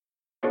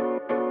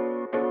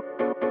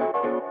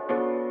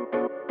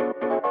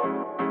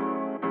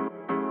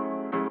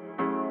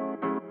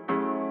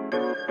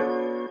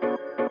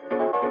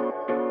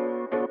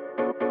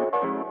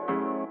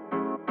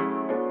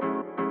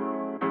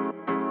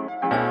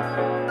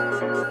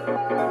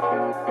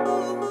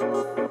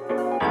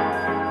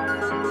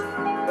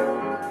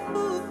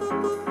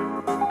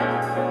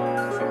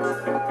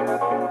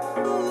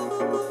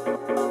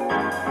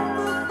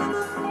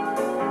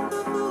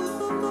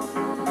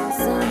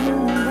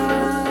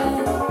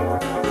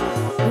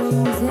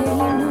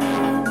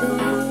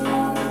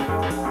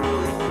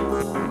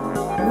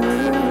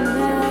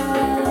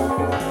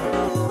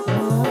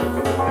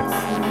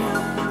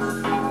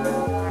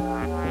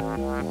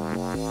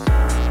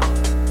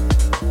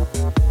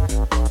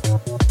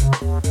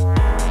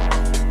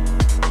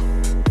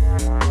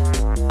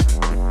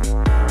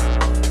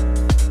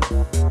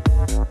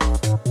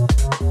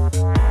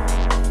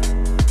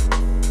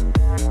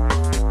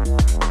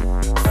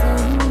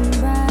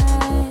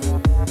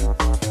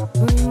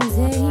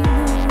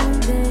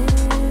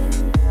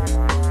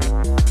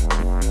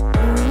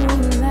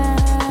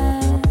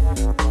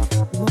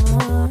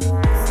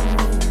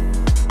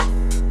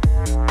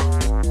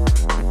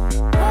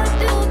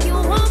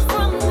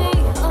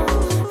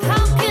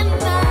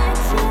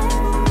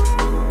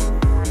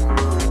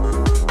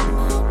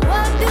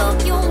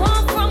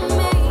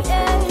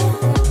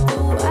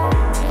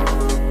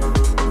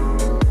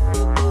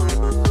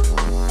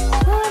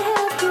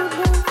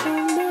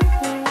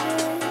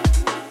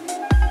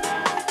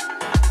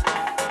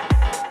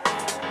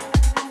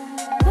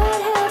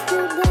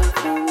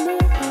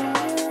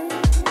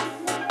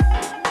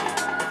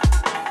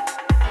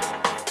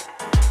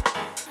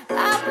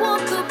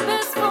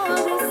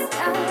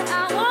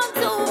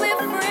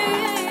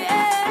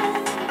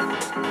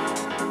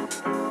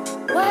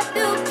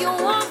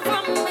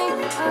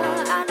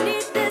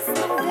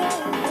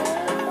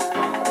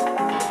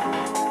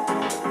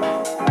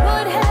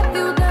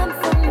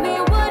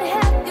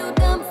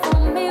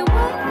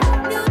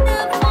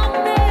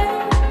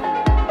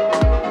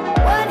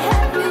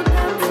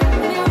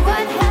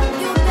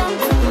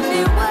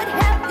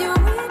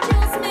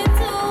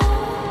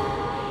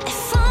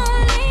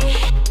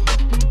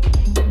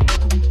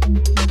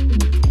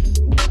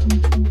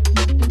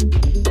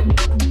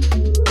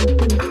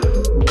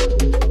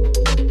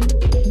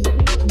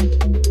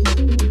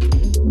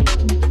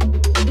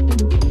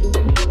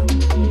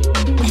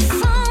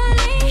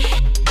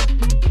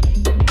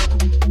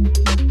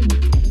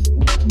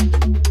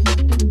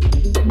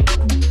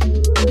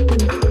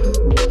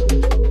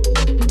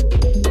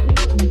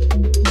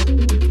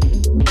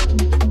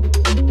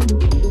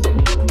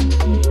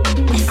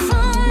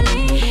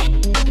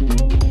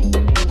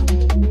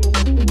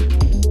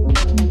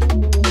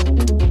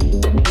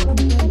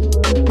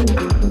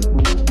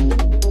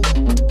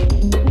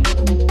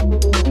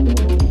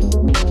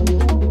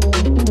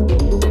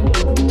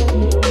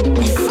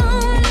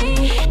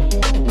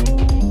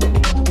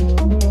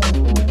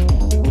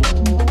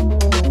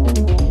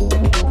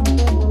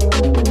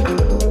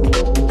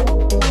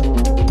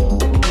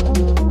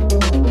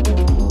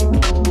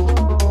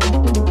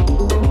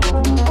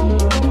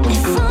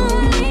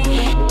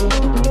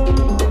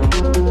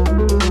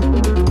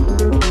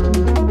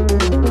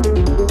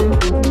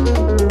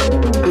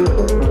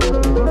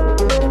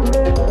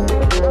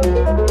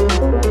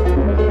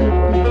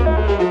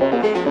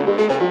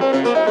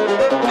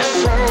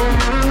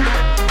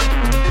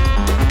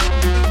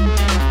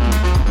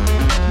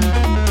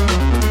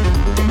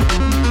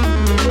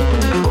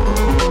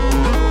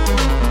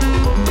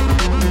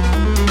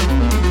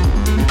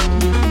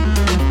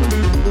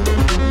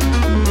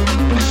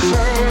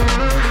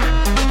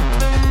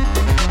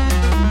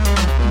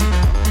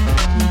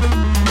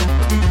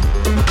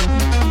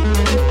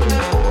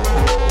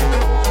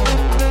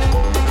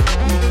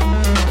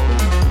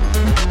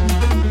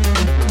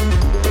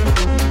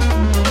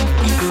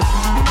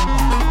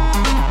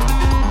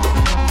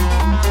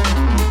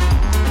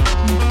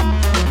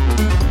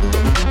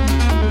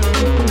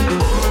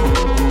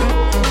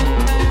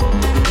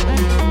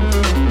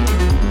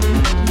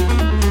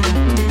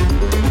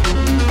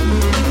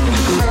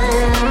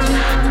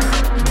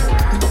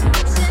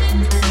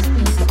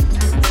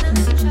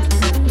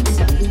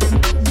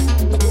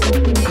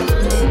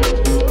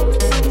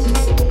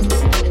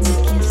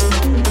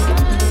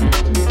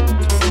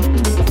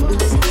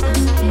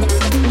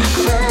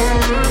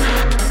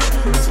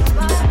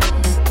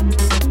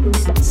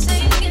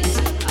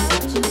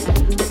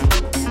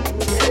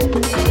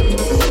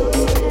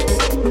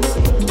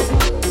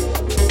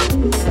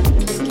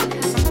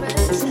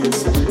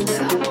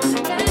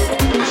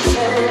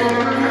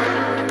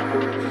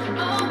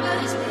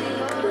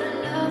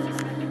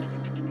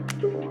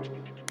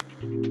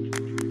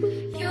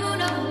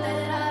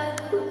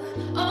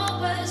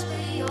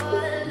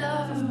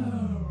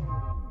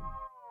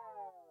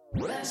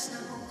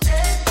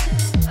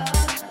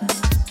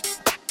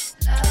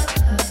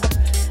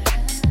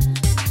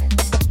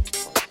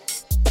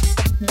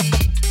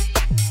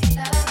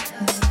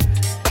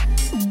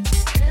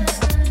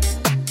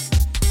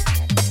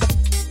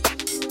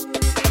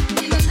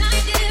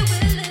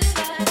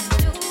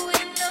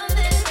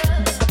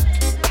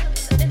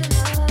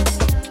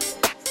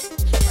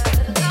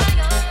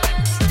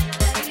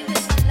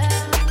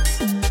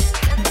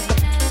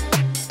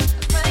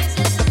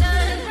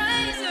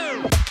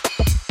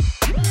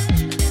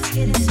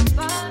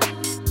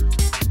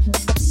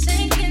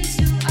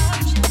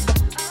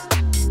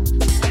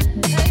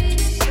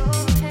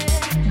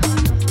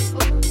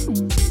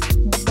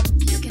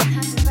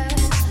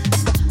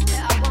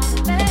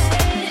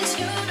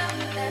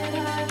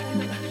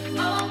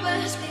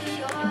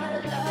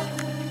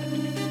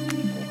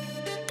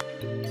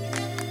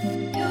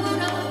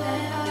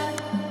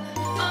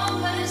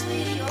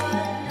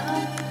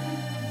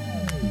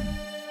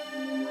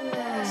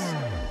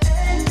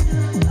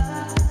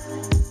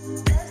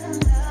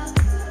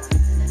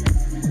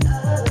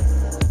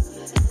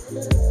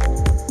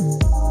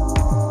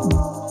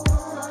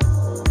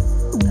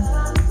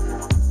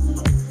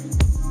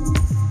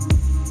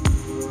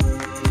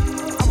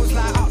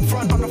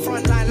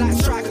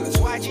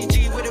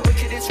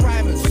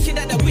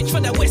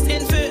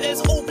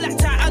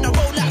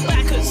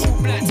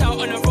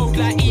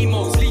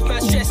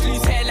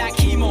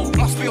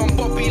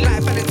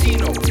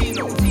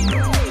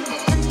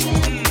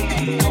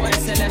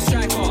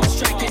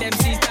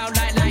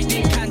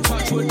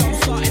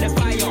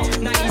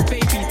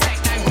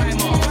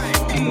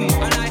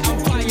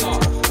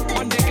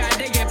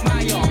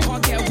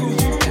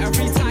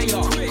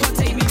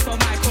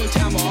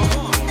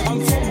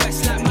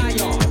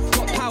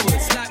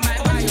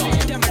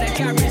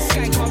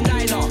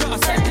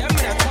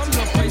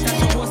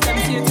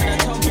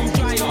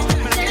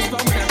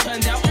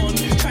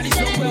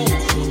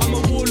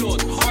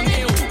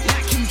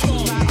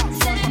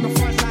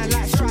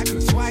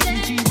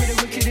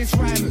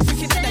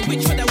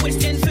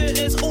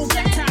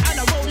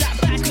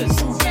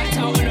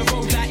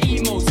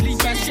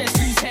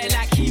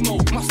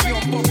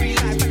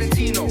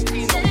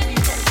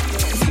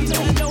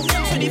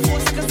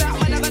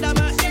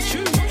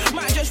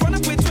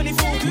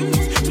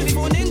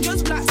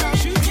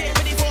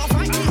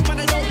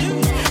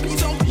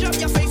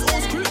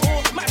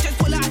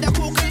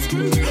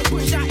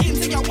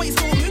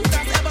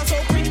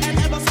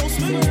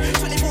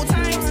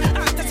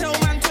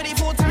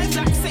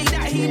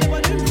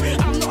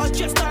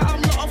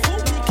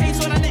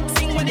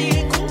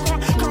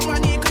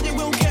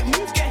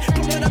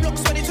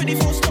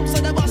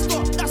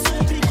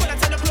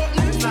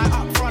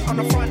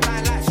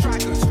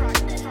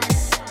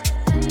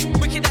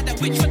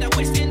witch for the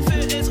West End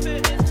footers.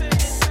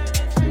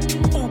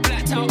 All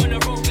blacked out on the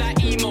road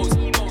like emos.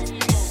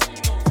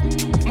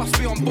 Must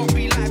be on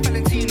Bobby like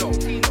Valentino.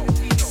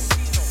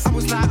 I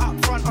was like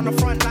up front on the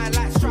front line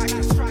like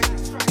strikers.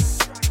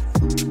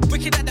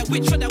 Wicked at the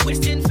witch for the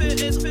West End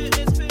footers.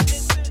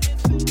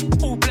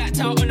 All blacked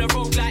out on the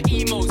road like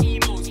emos.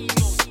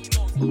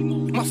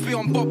 Must be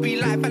on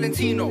Bobby like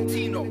Valentino.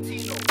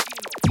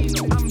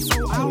 I'm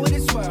so out of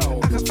this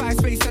world. I can find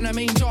space in the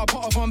main jar,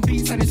 put up on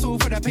beats and it's all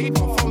for the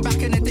paper. From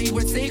back in the day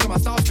with Sega, my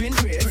star's been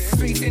Chris.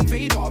 Space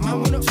invader,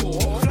 man on a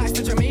tour. Flies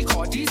to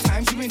Jamaica, these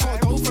times you ain't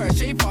got dough for a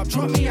shape up.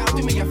 Drop me out,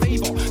 do me a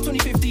favor.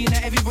 2015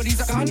 and everybody's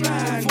a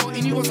gunman.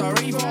 14 he was a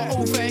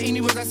raver, 013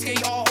 he was a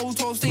skater.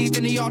 012 stayed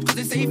in the yard cause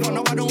it's safer.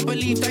 No, I don't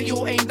believe that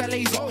you'll aim the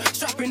laser.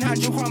 Strapping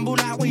hand, you crumble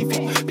like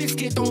wafer.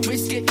 Biscuit, don't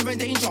risk it, you're in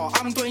danger.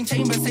 I'm doing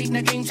chambers, ain't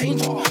a game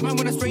changer. Man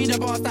wanna spray the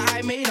bars that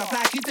I made up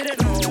like you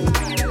didn't know.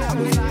 I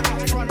was like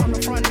up front on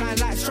the front line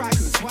like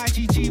strikers.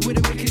 YGG with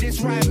the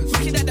wickedest rhymers.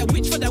 Wicked at the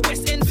witch for the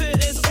West End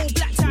footers. All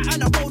blacked out on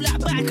the road like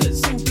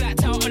bikers. All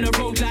blacked out on the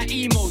road like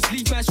emos.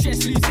 Leave my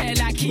stress, lose hair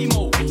like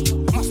chemo.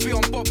 Must be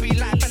on Bobby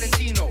like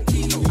Valentino.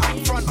 Up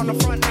front on the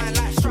front line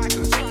like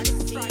strikers.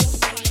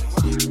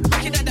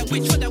 Wicked at the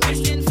witch for the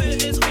West End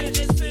footers.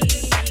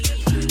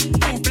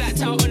 All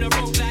blacked out on the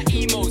road like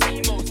emos.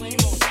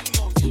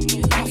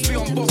 Must be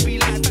on Bobby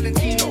like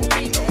Valentino.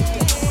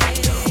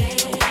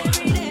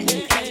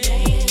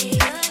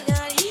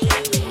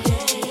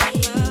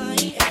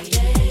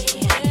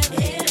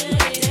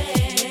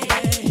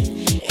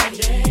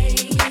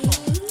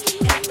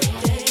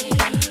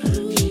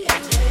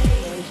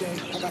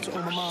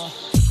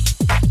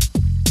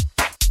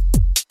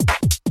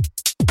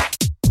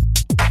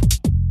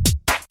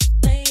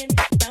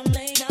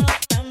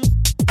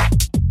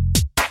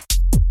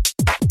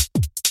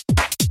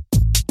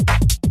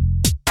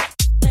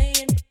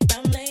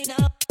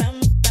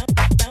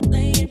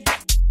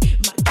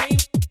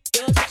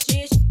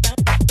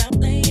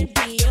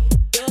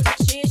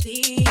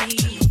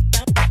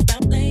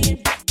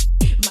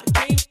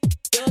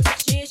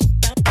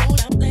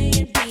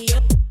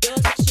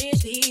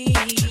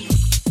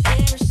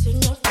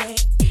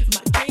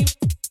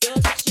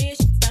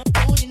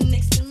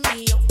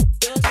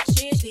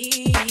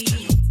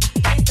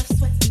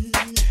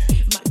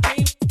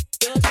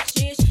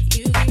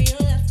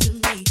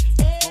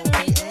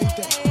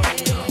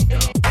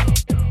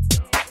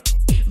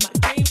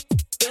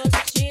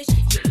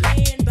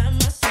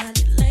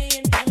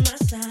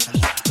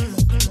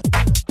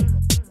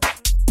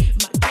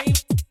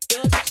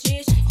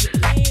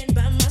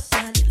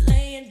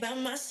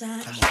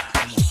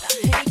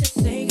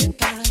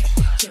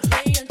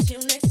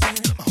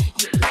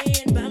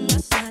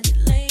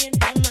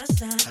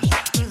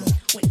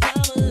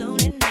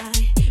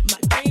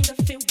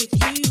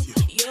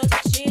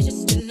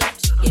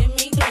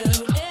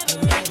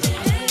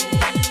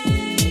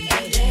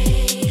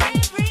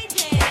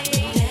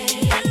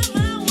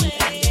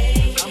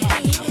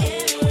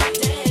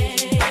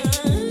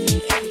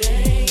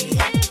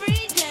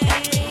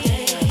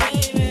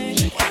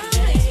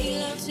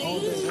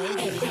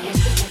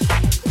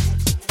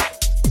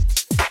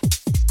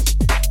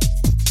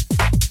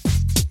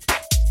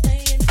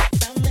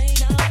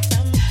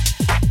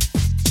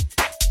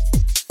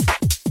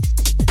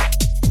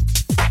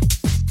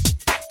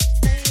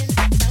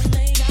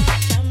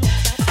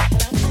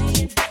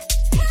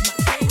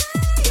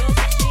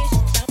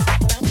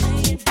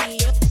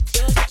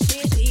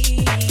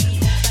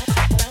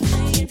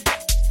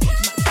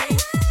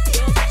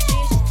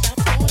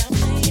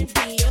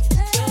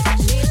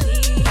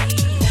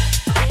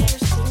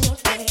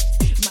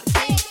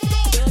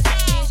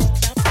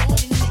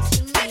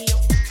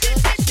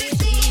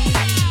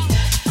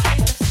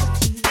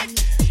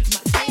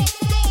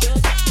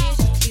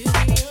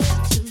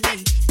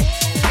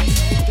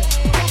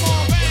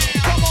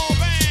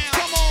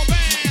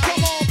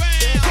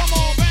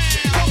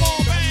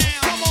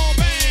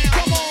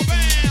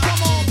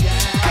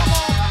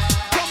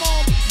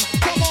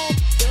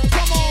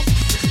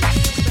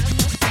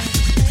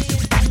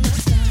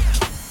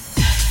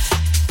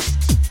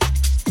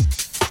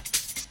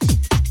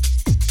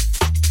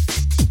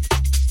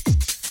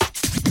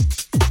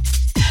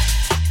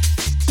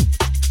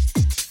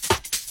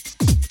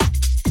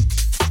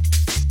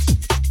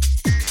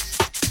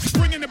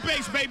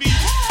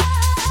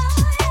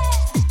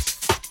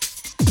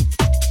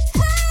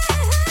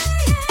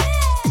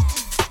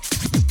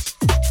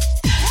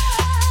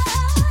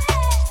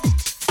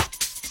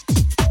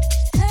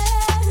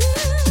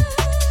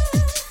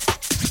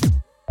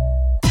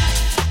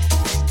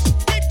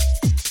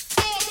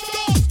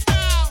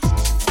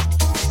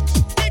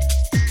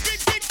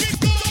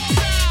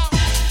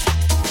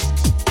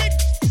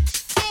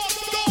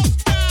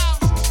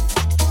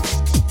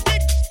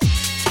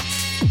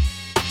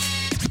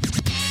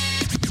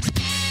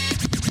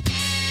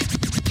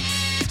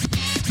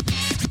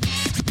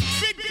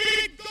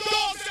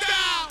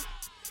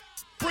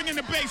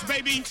 bass,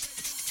 baby.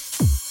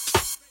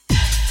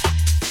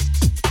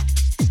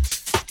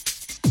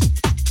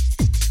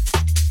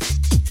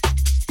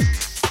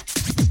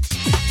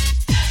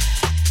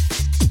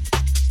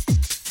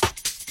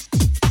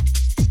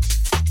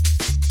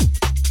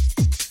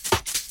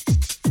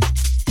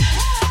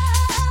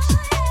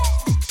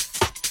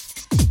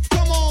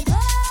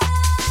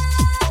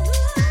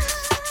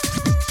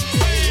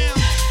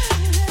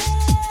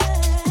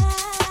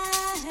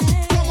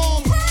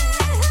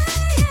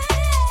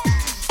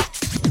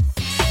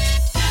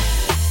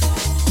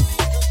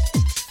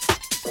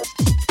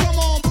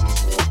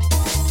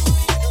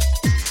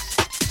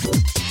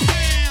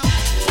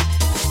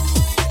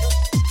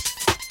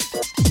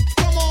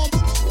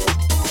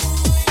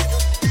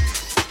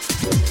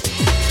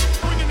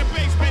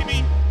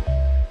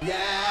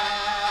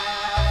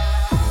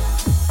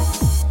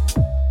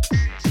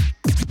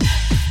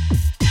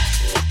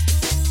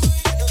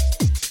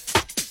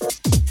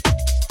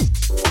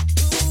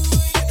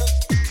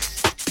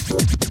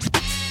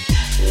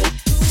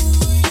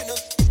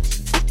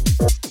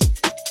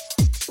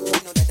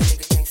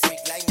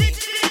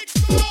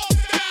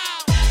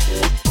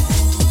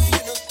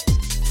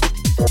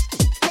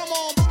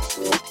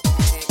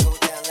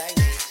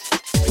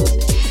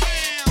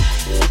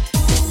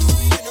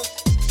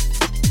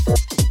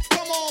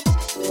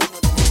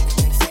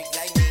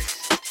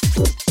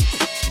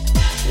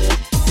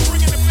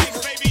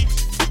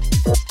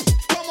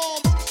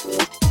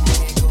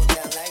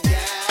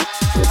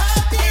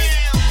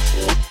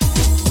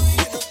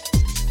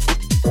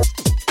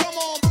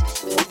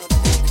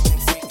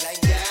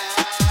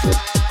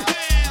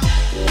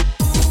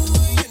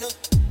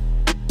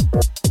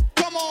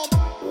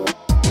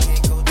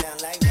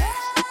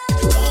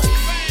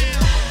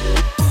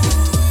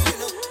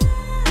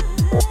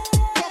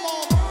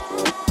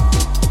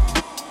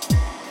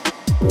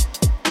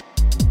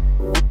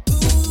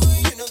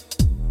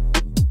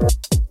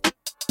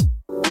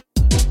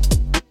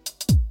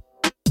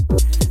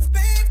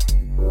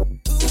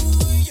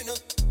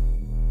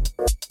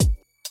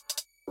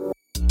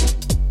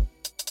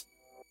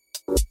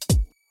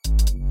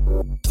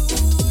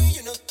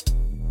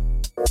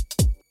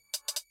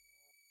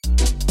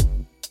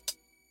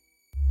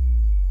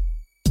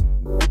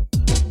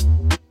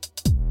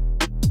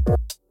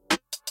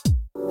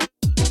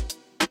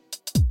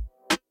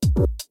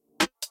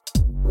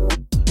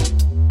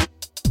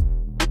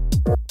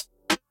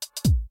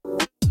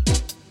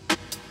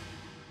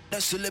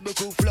 that's a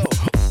lyrical flow.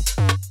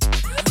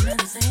 I'm not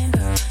the same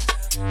girl.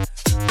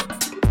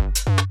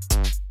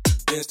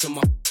 Dance to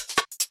my.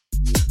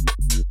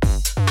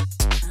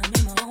 I'm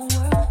in my own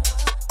world.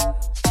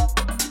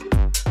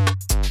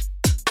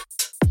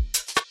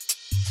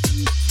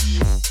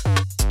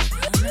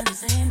 I'm not the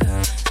same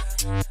girl.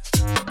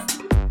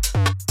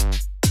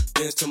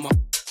 Dance to my.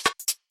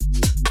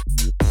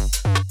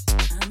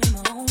 I'm in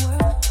my own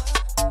world.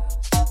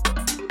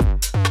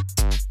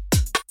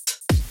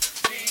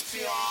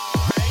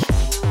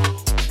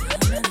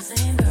 I'm not the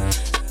same girl.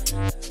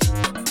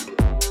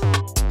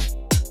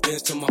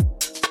 Dance to my.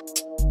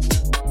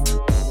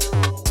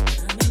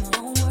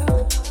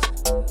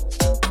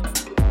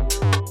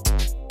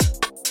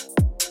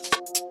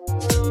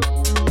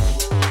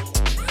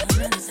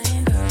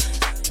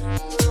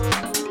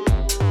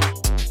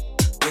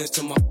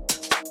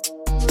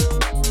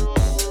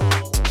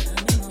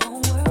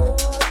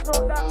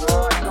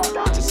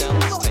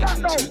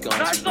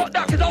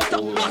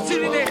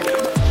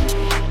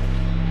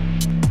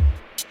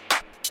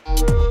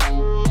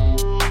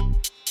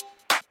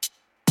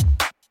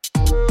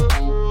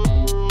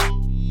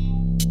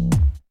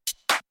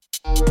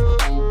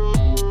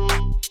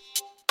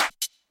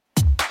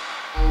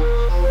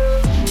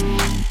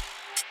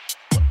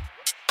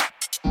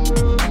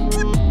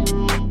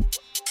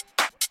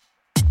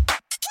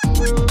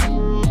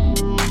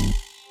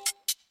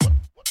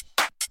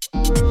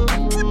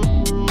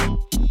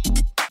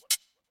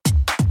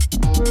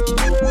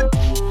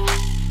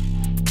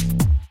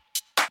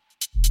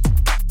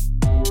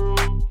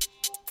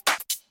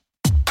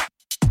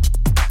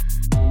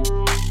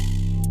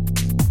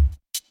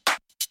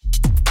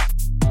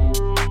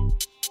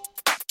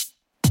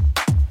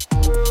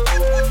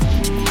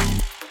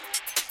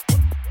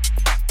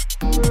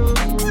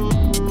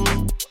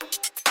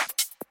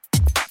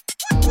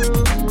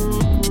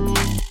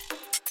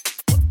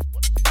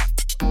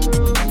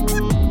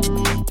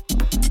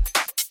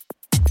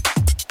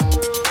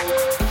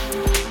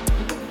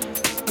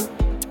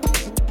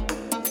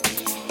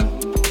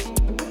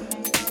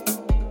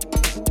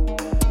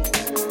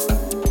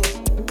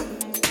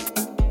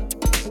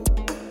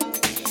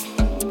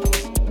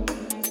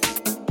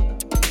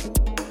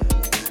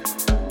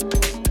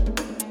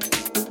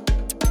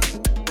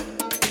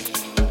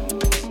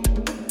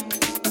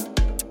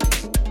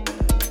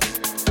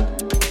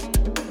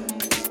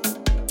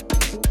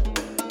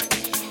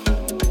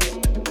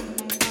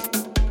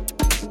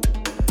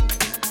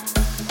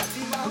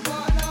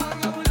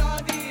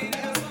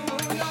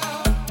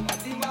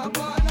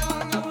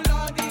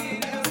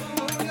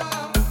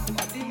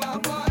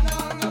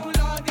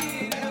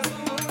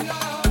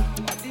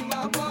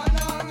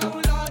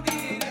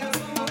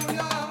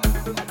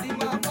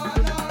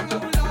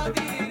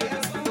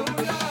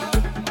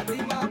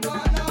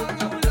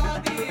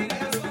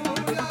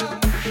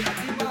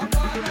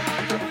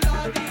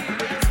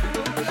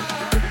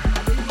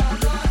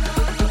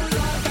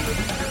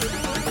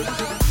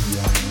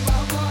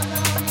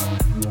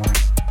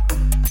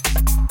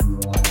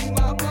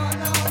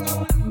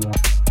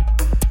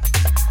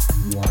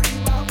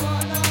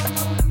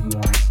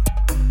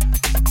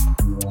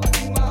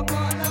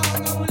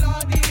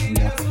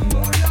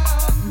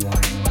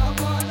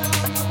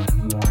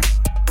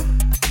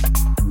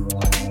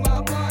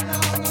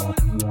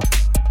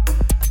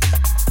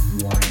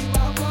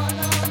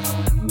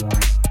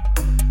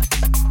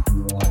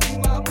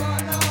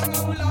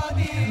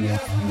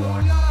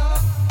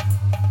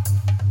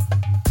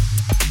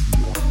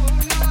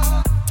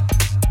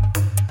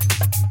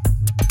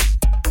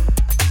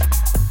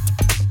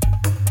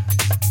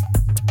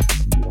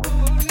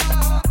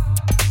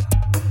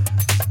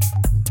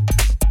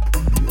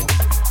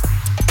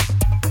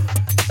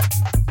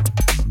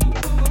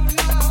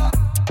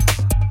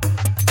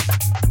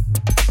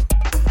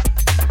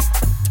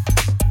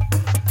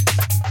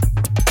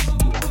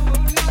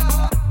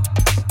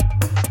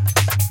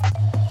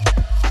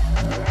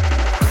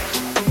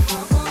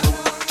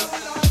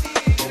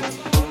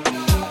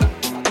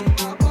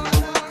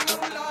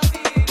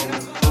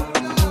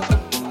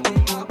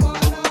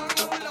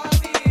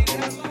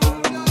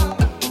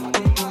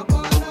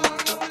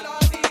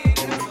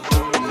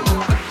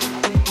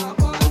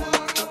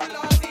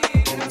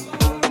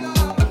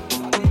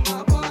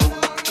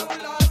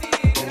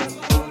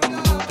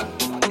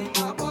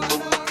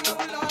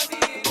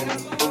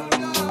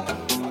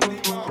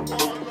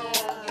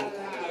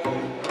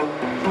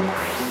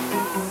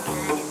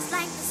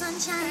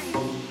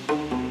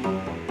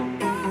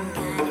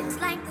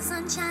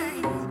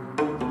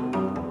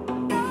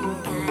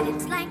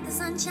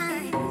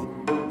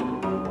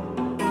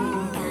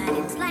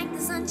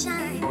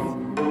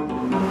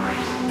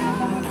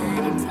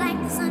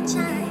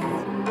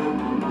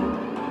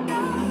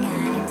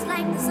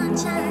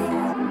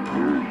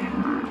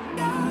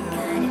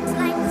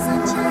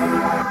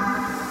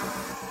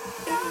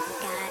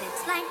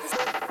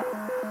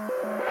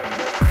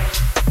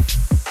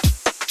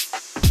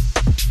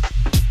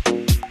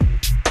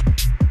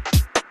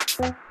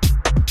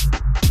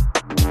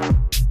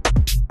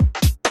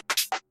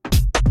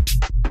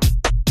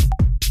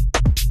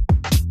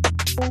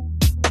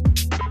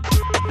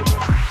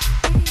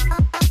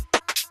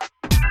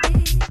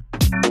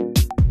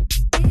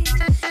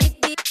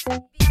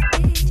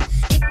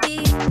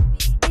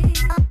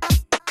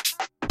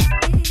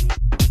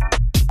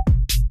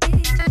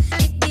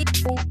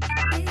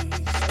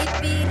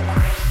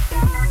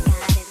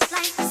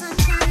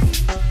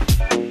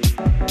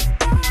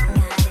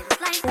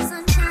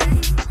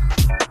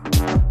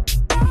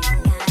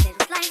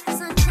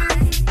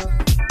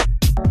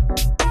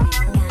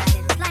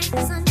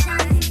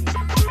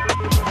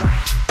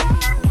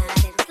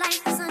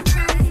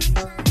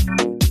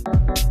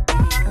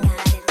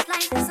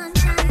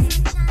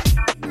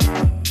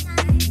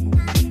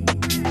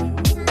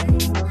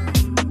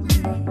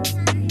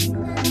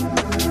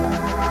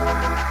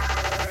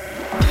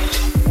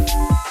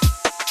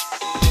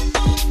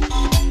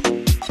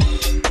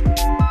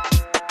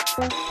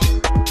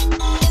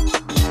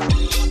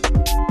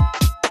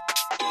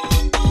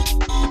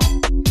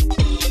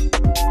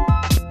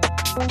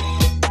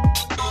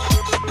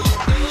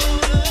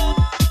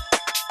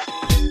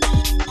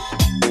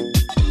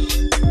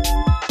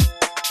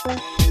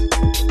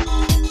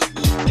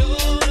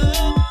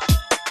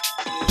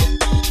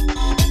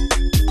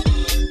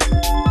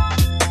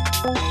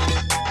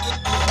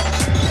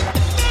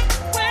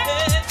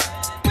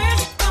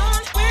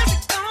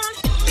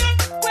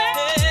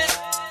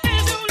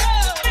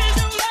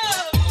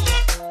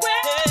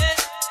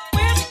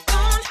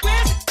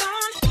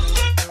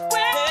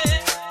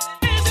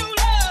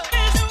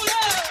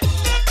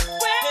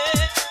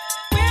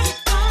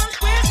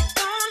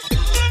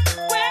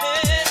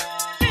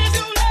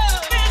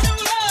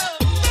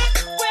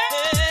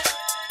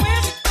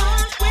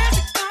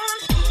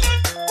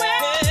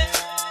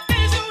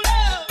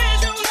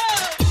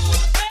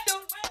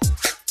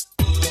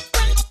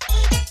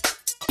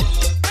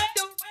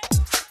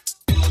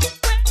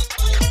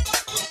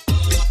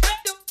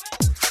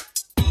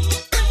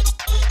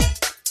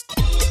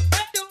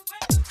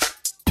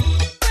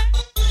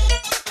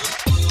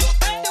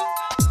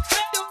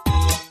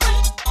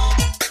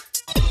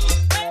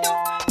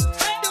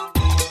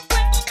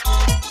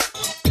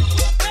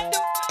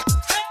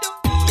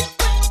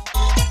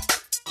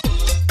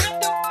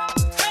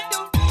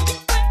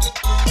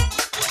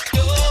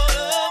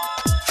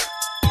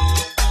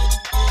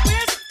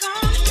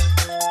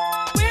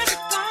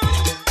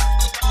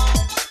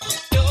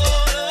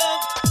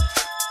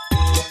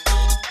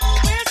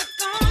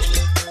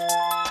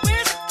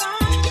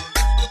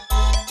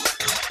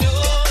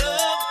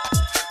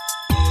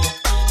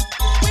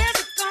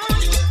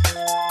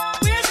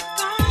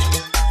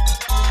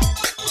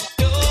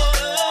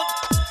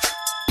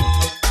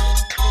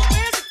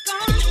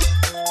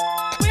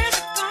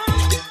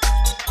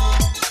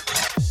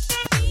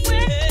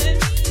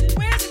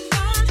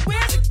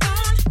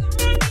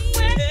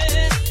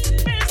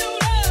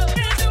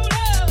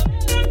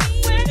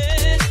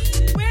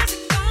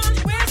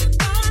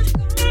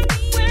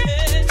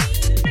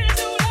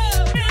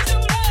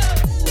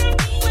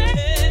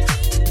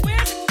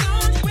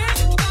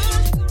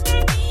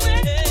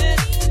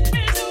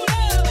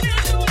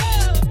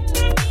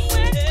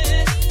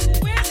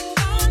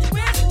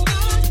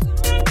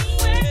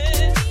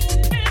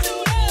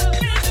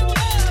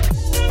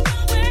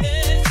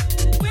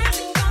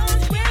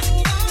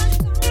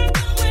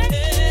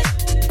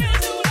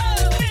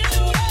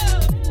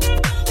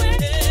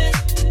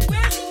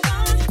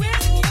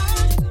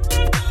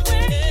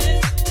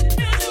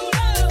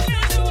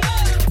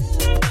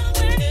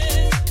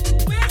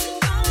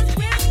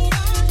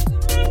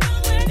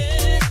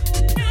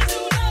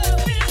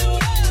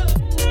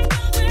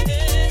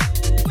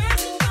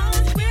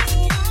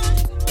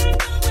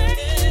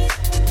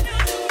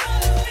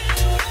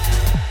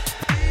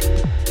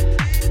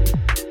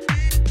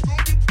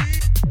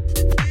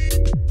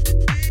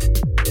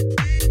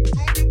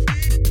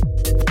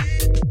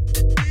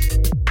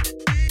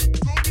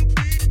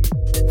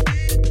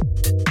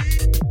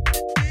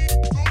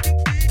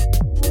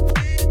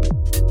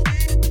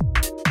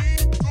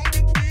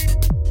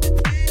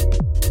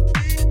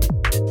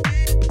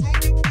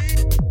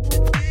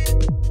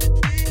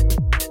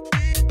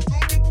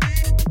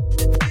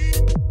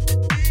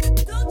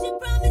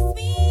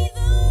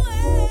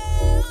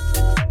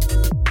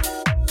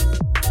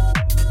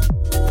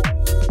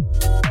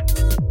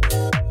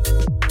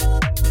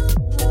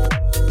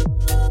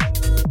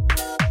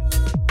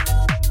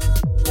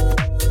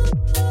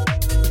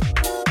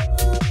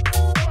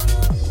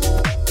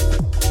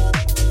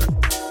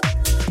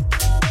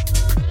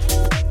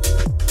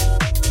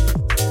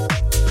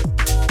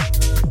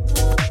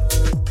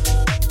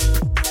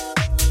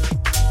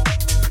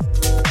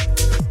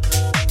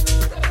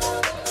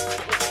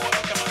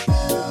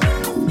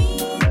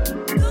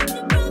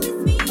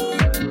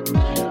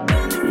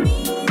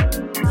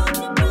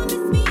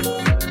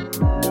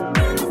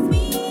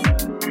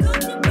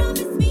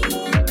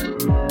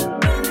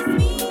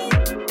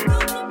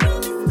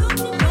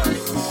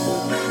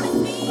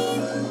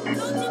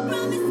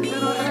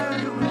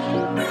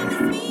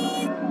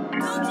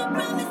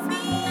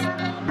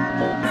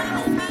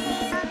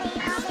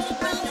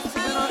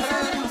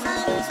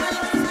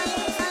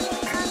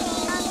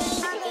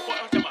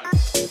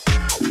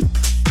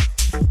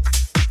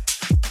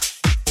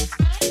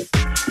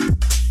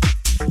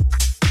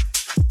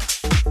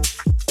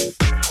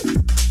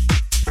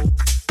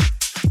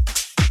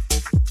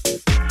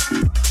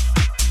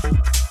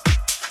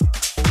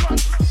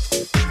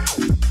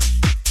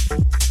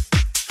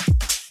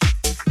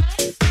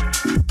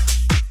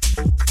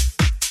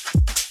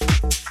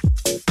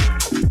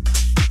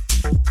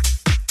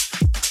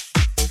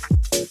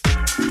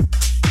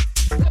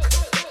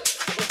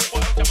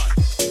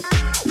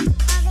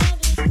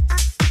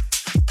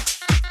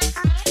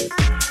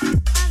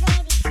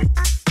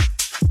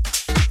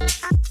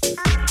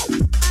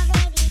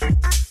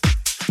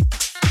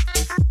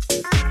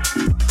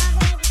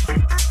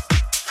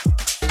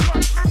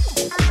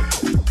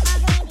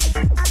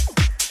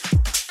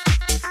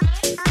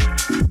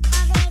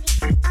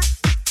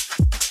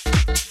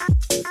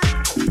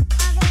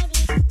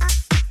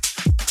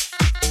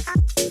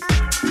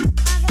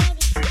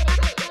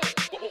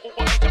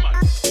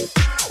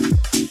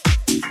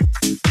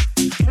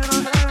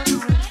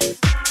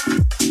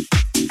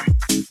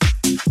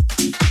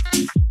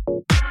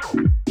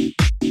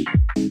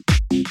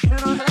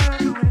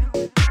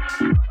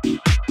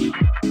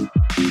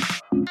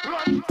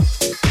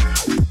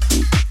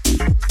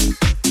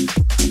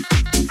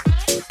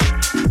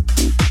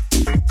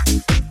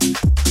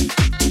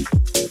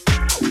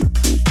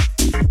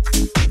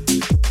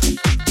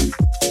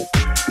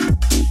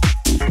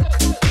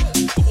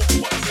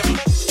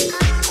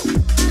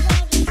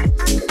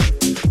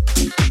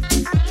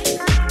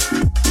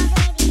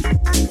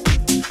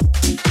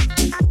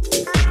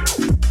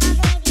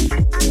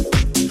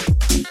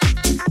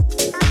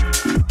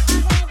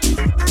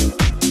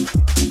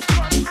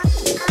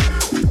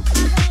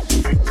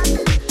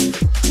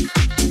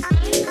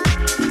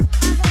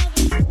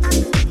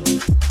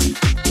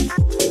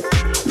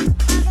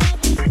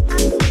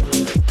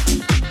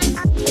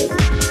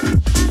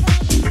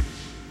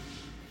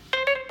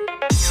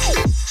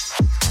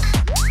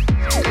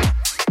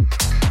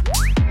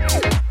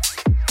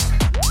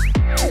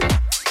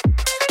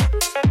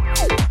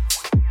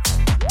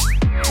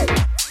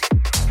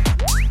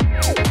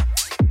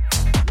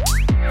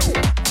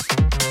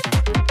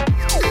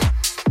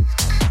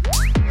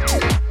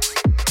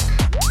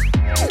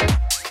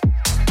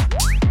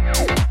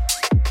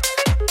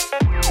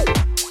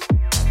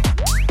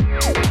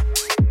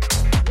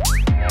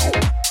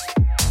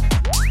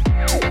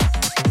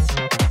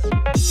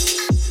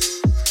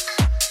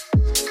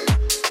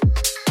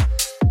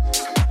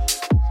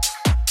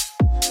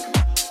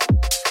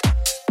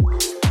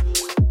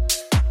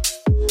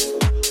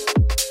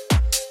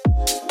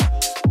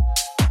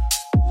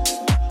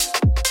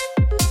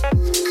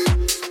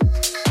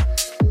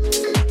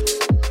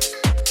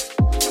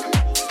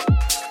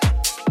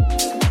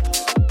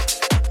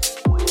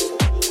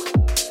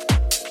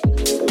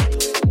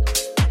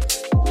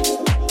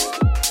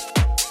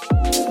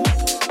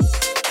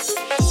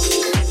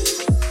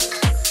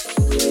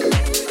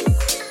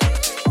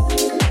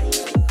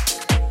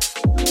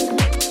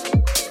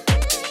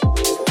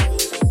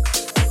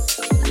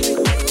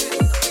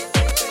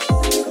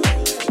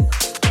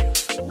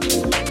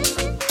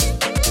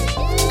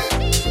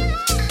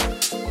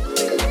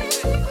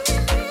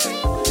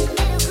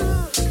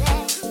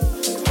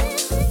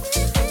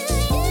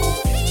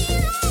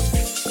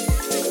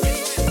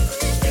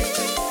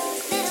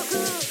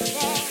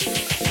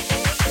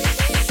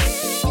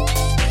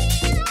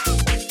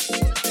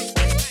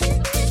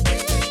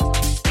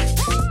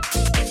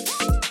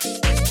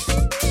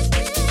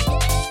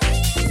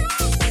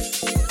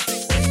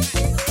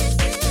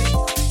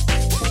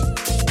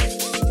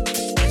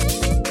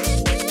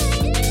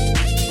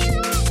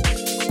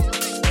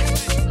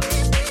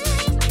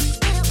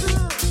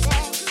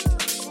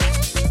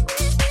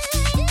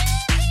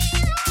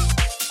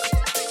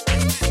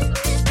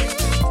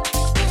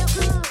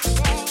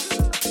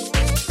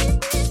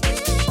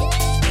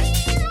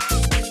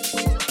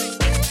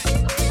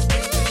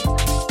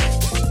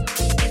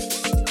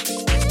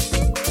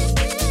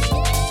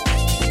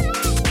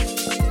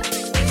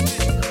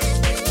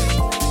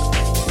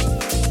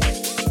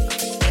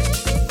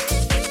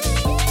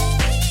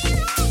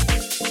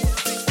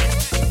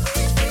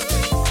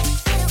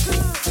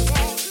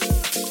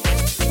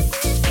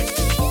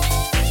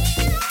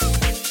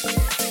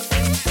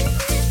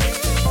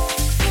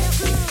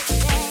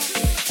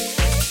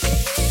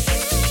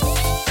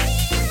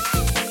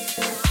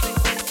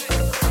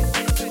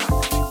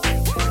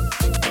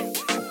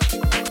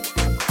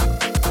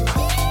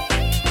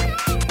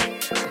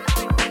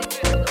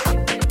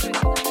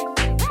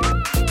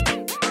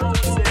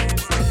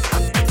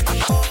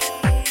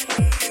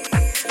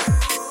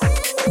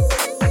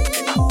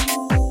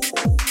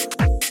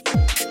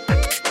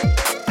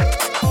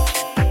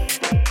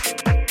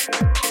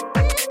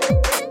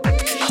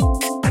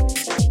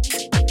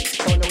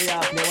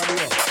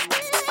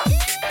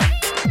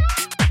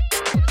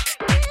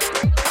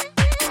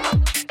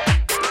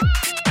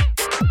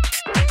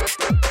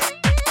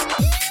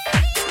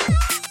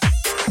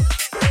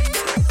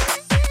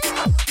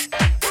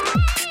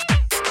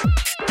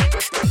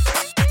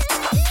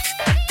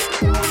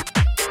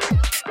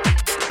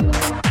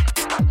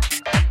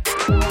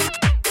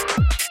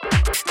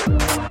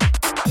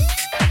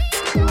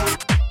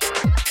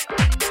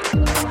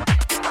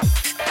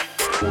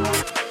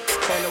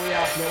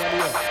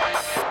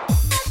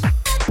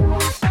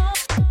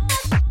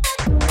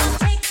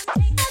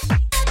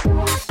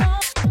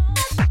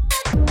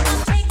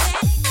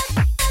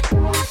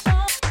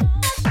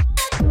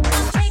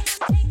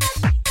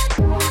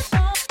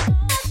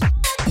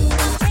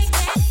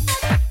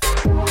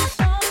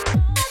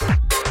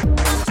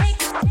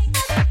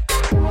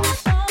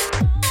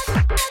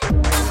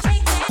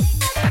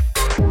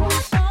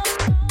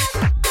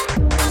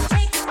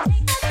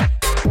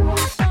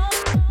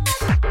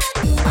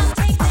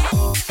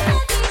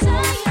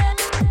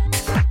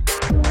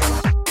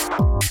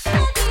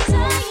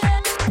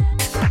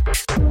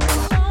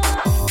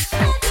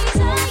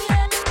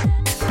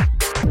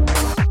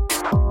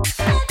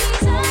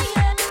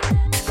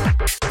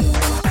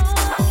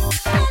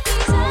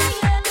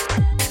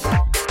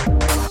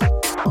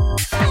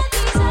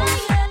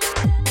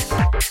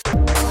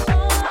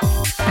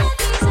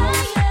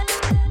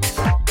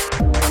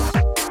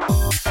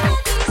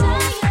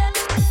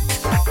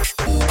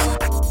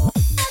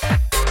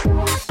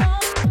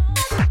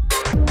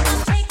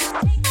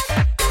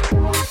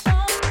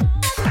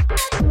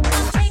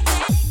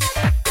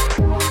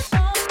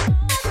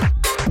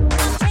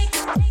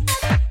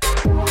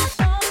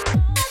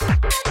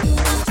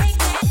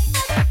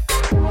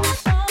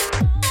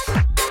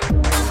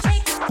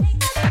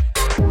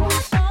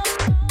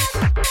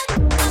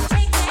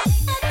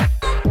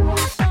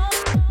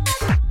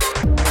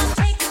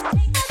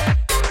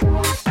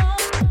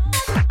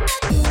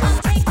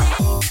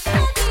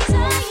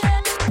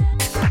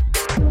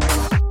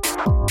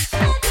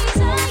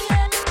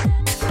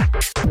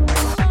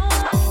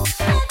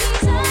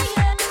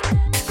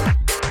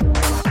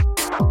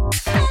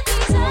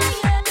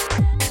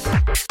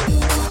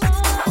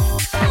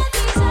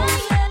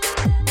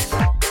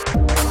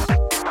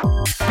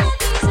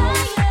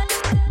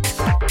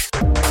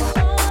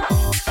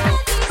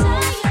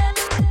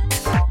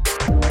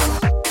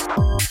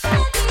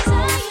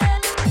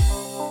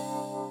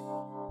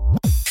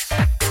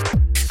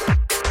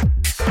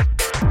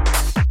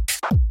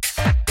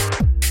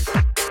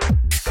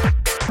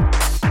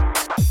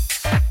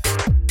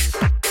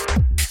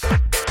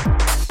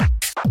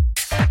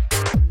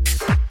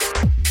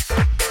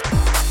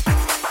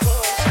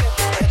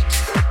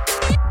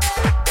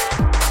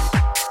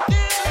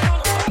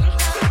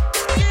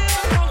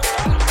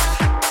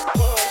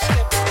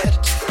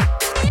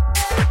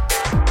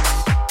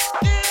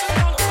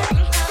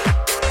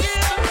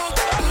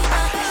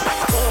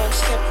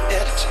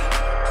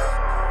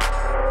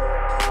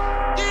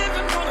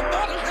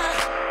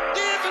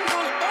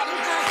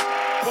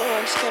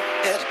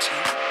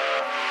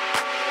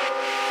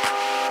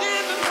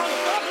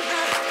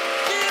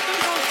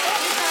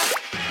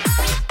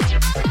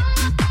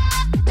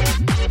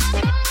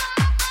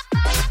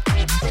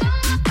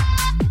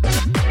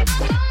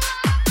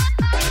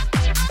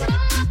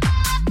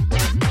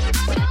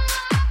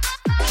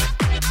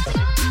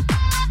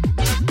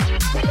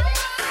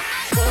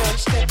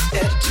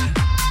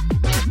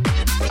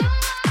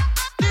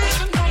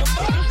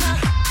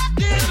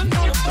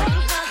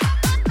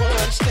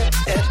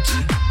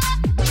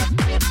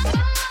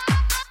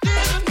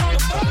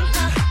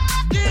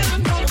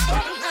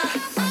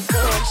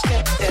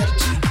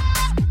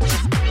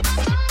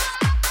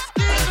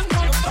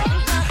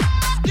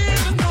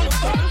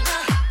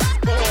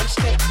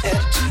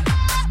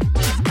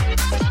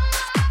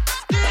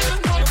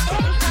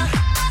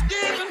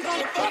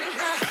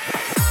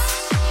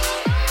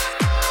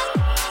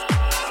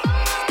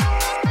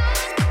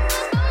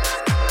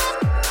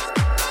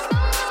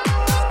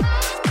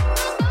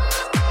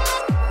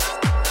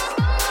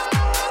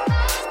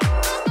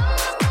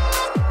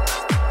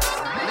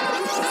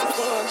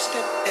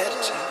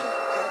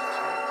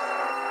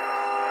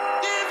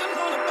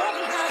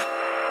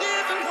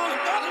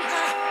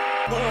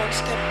 One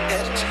step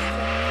at a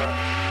time.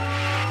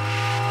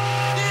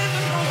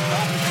 Living on a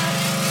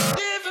butterfly,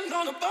 living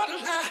on a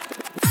butterfly.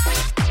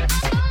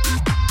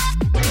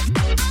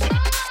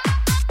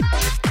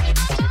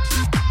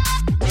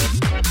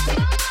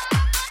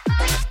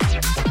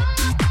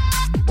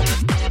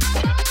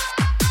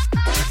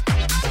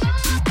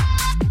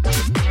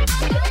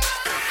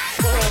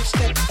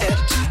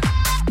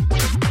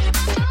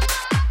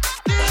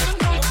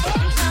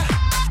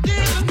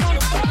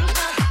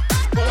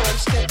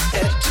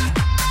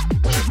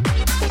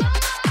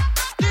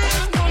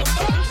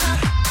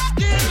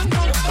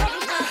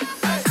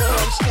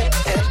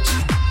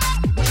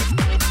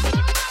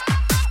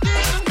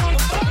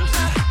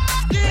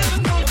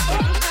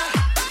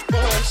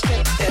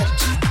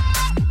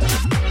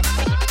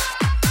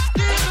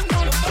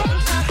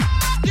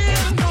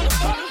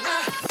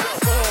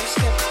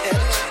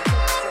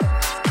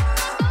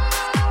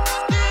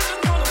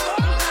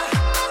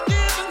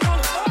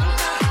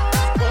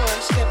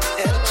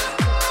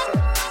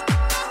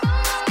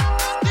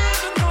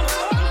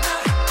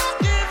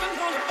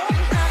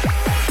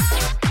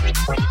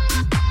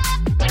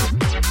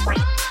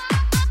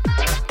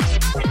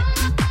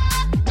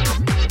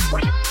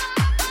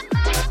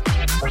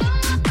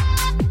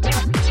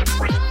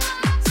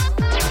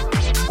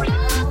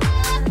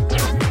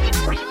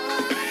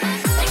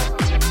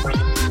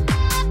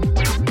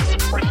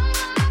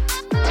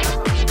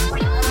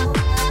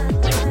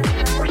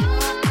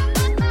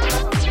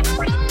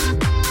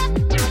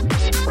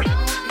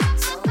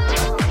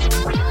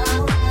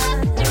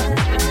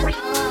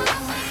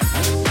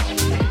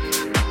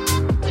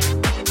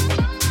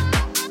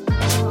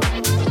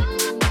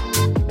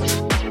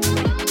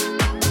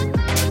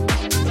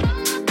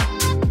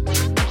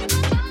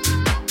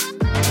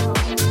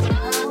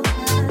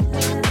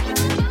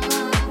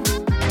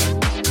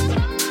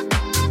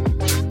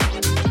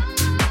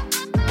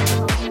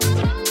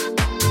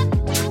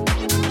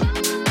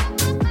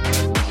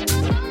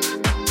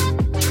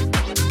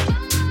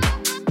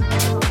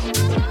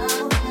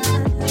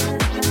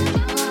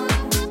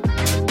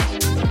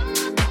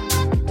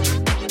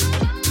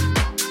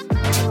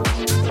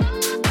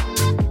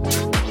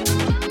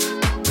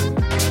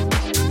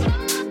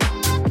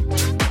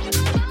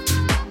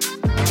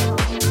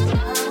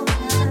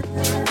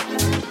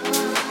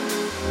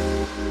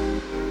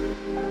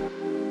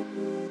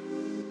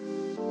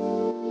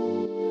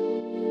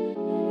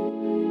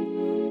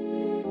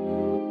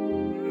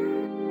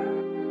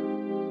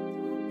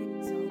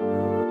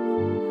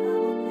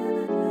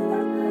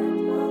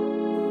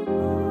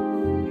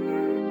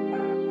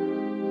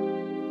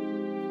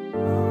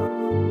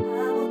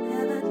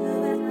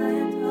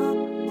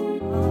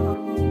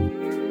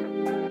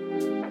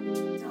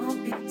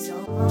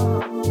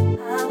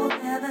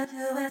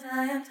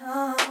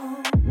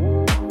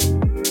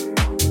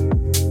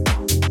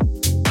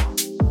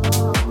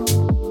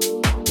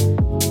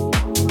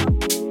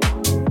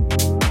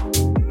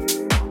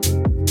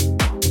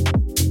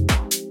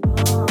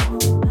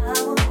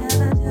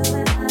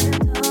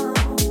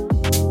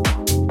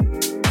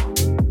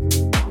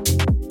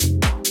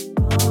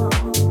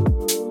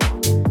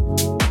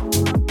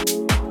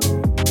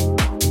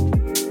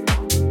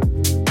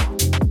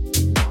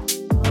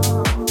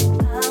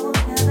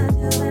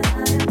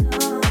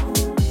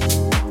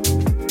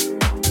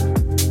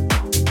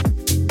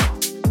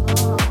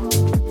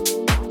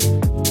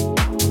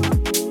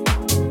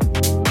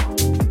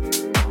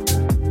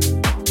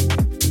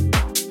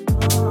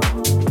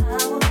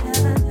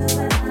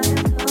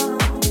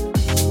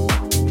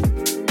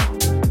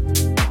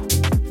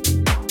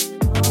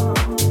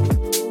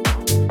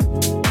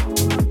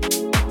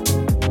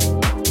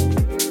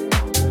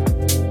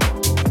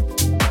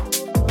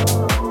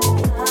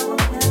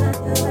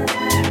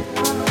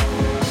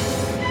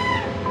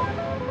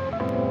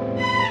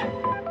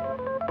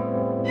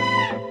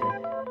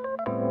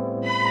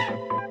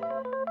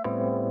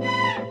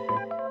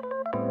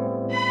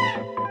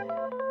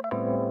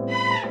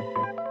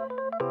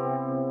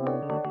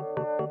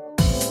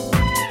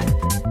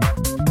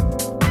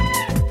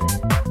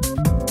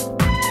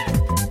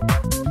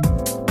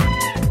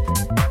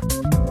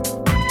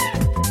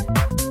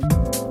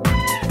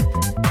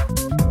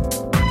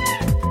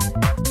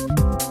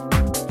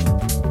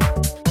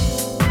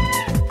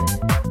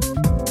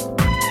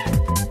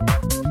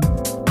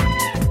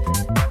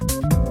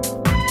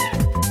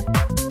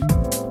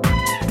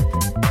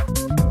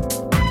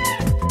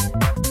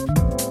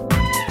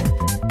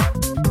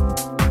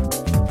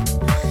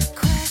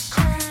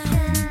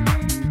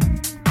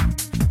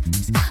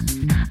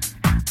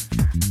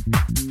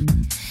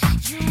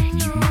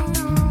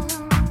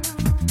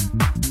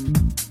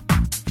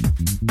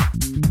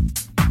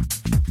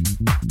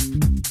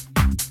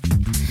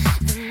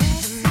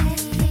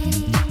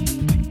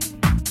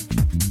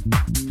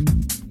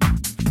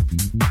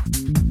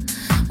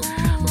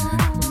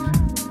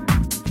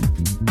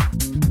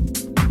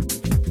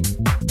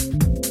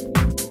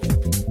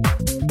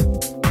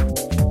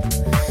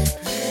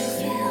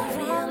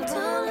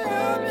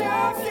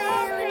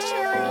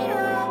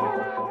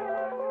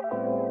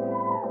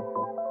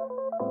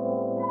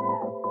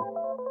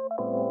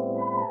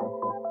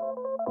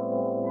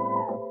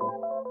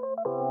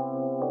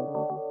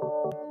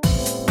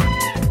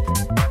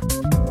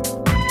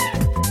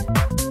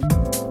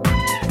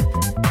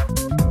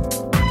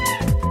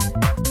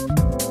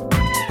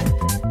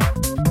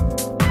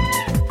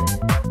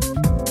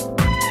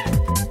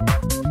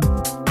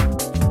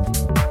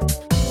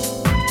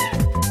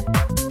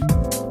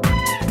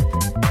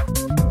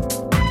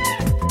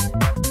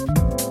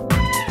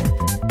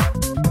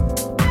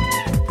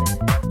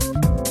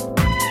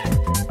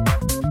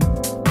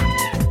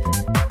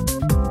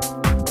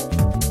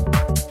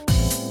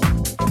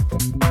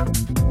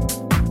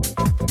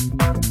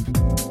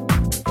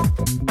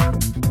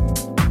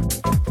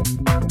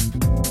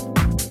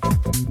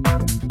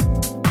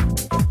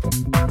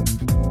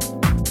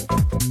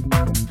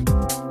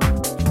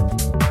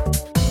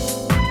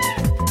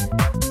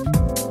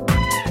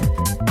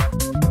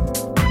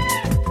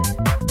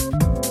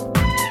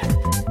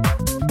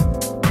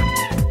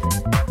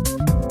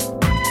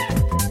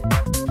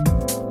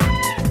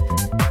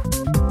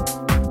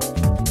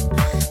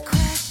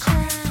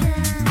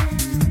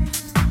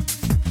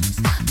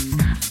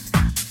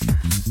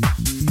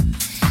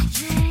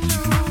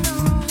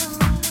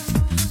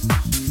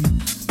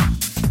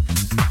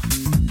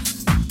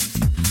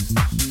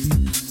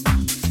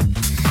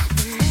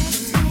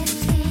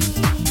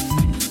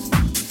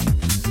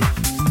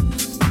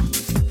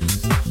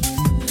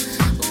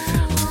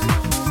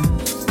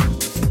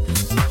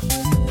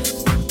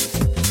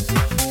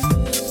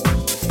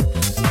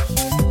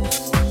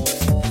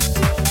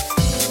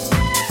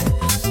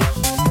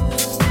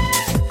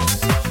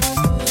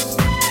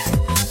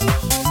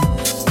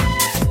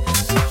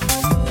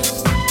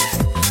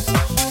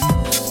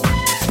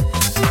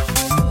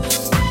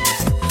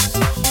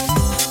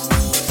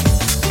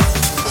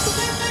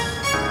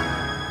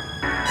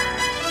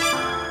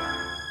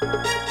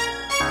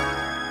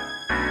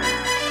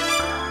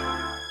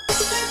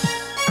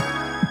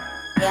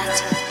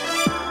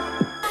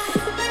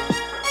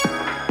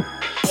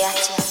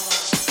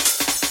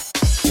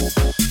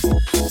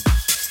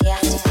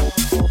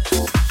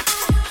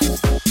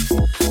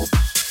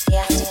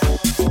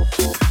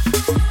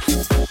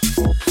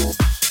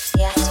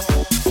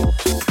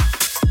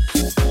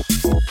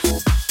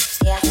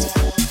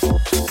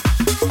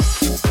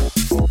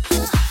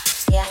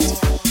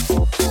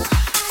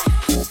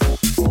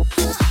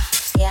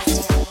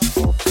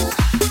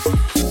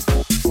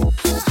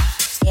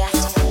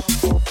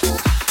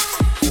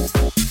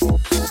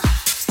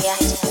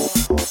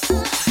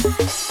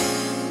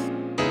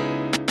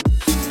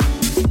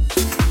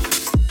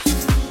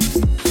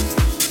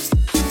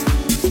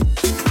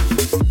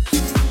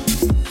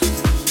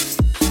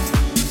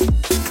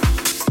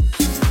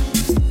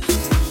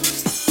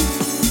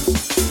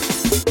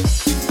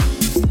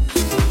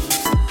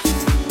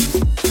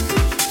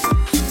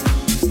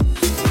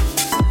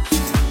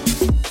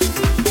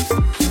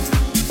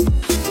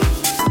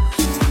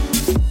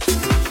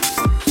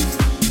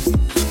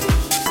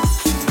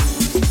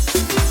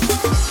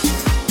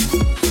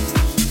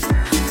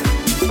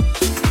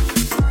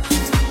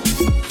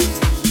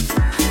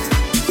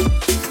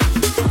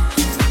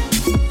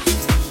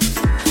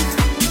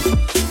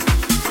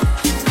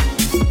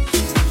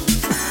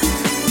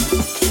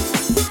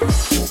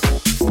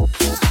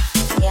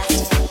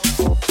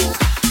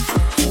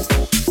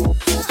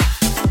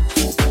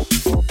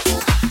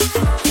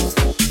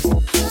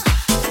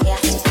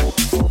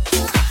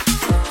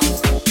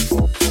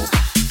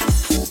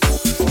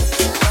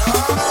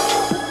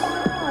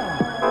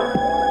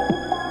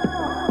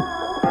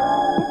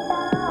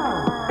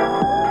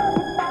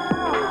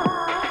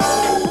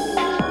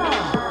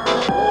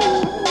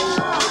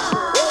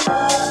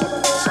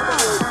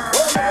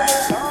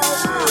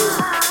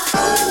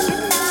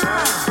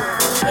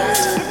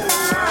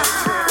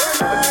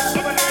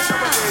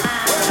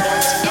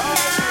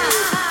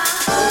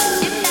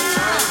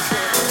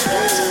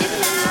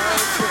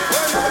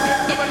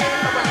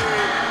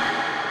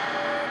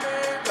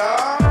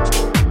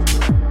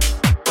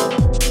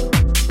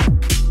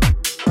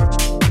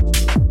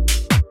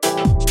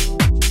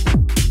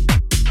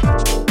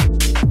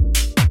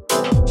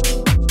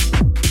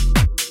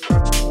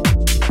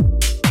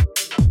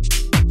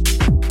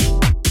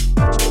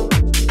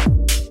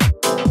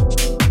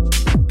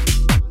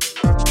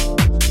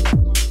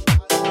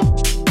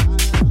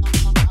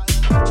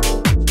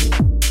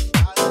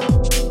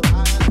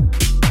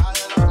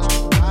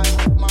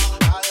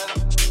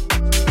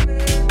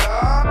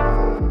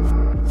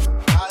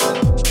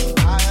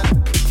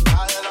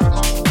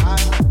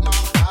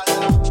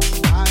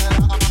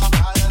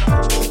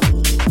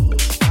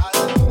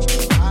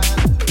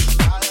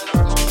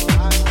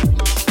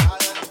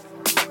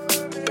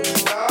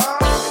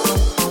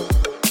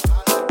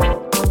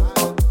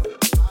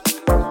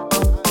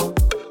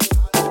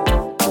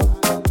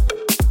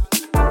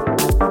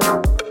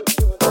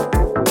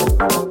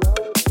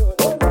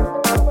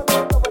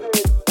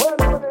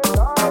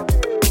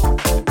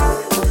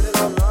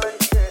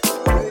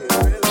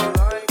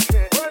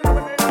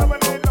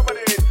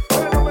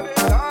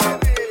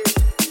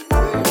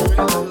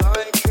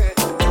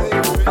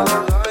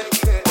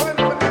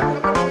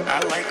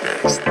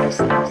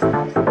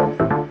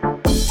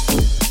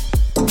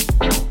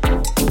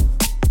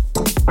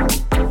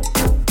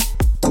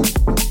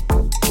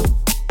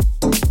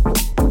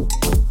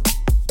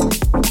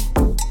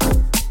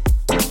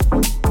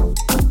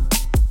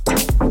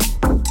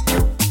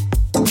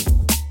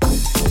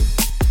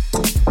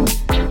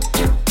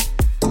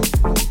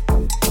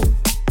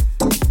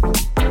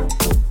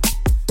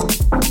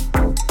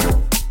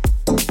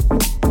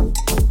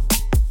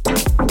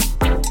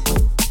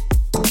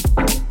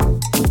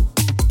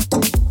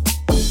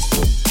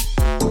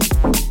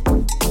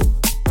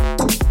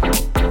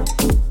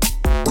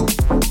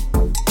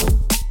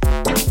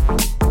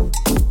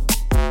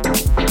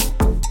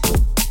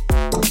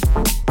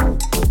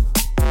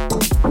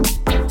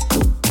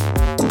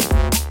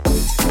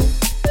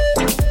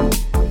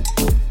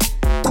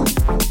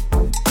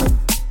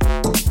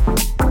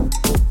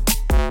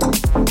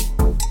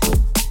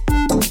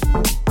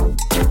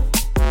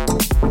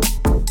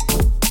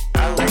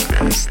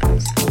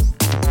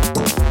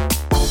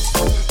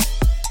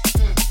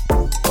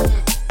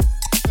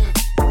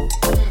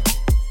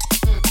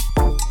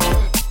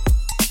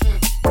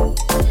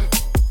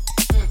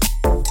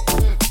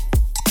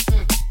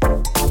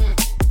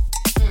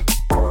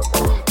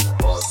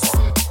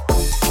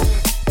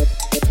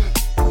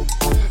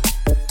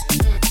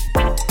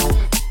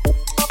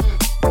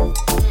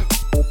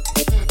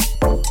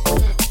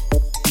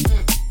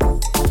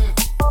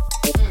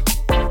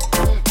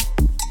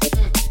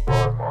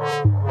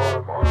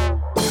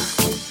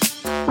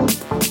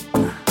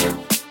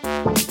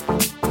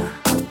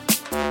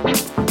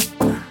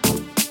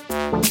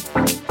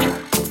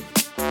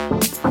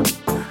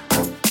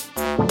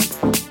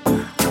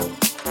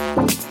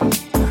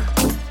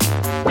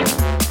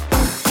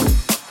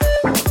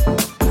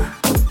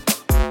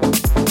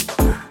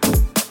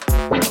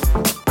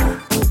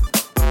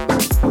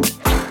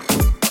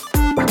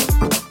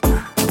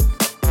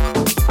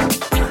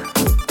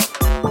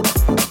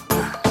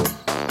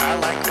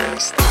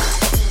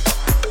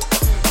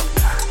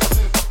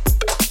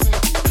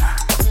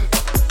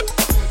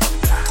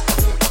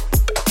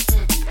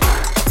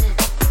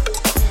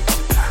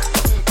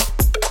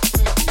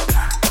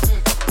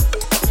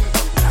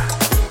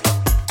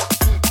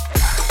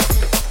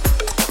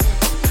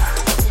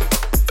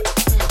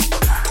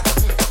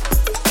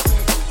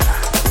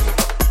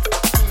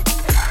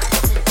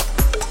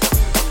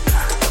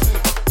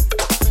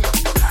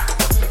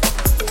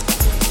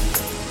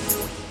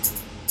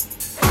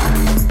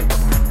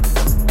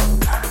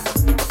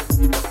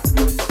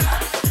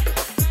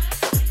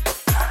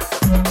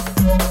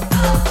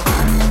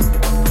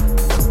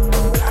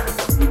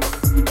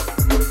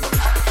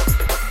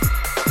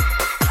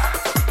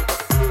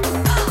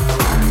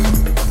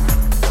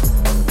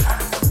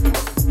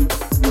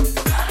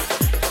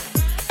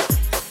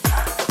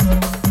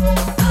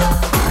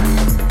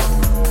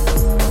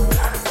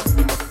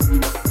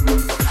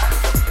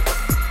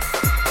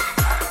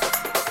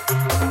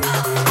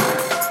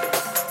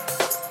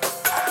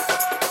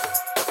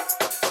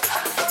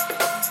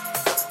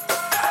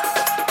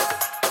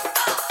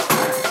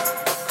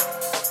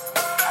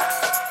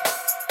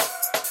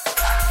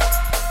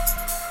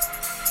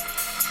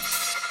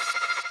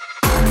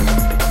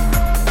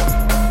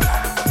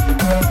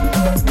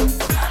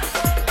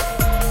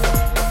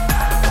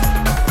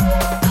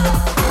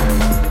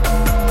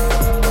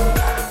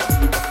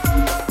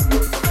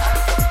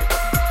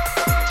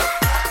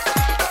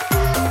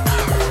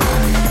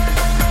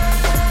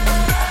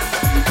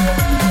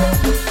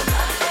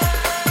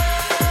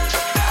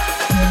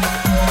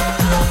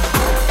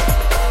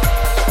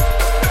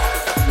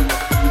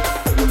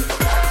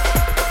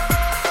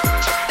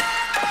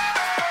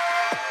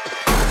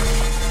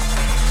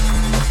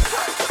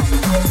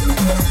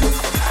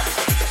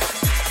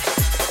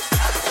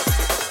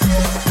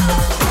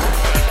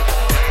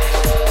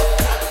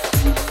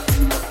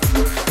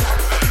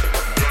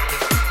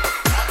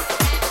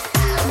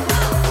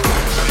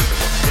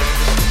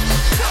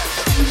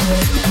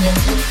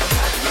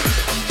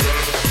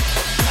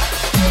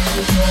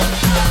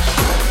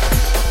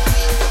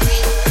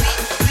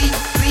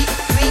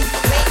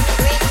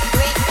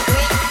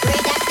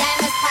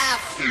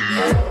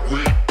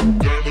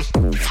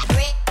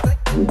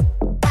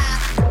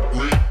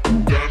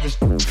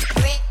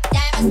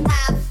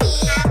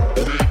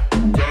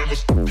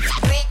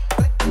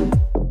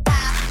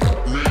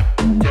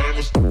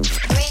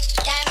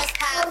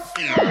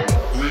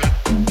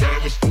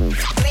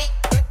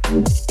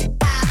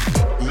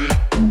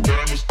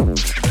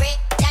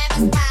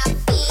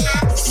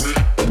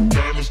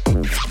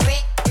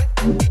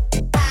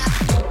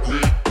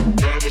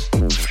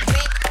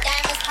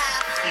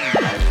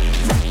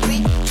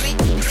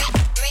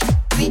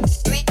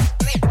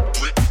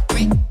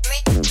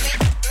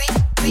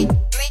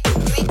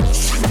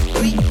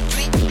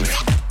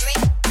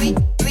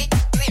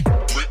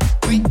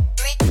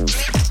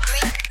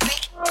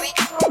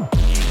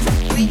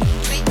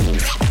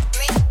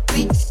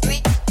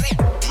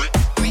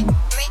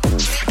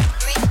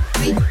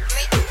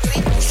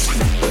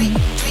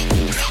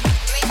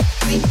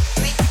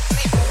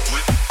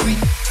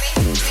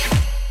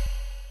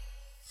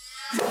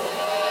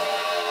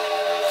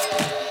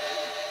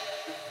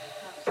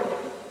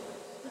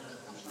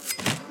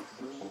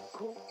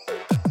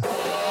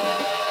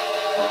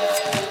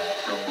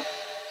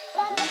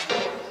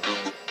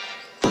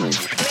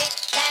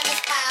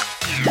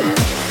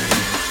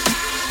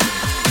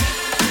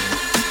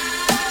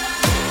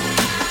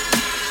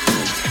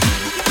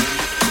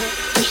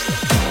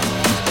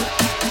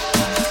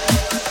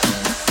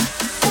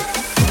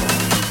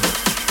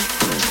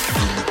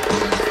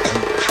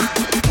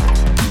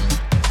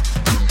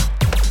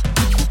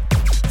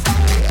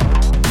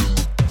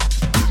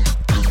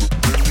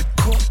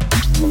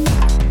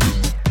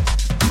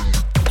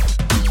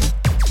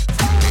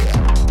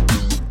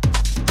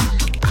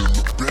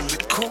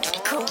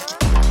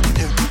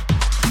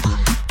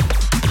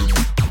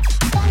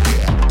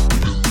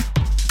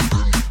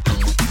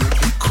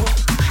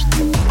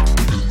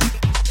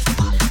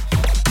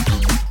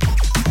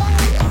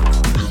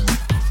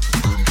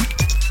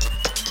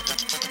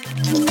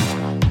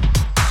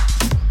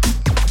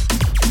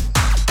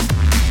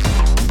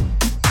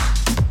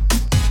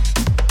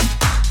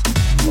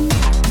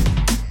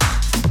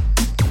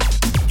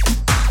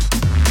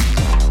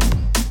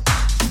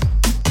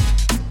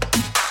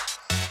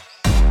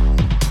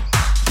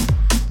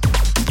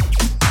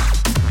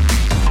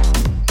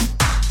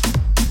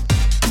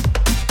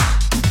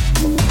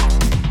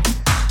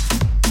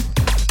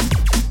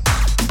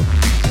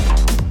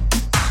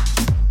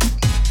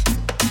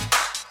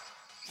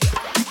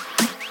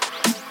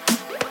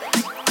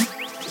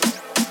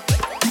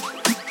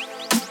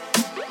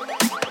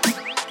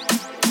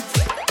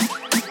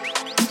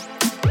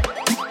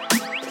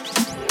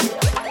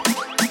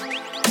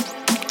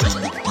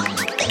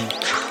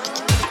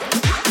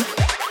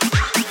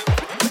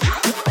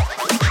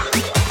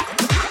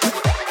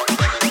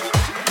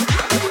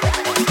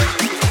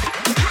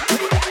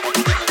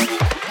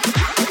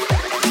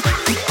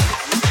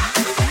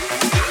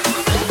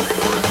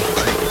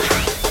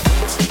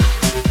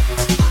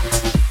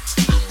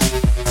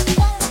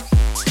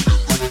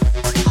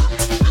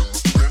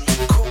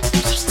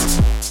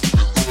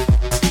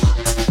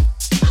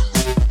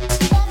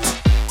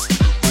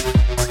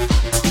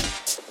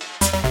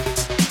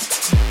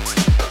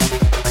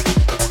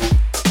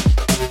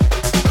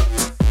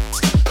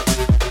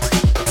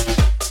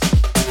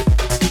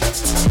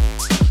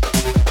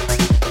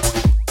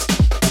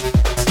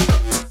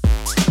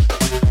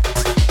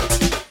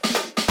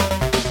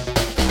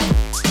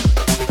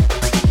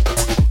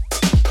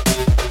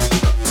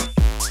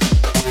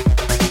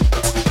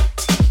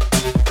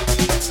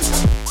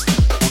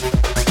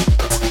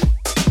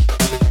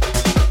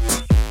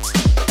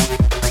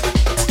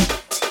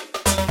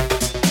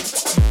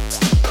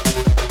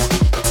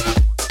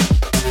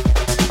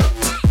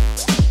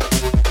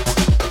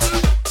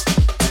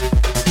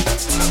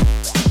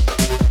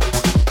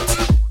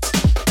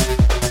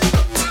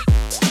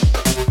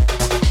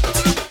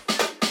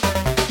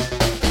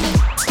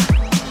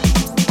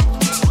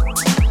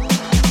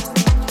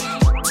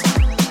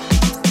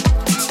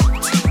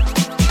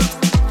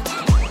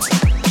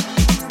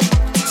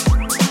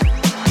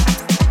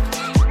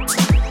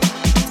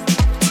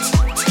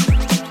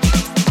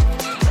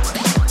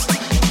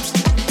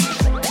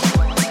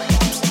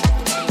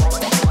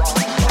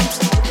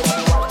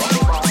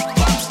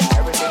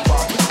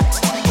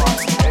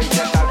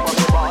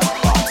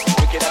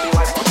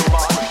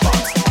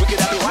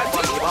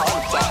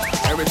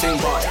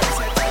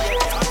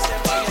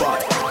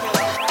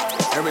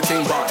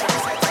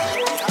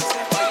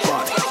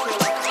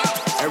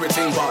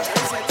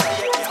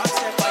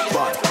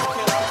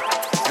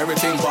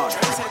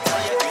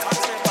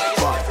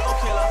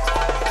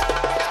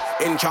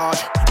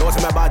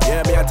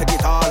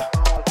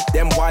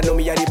 Them boy know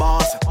me a the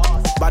boss.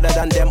 Better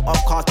than them, of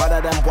course.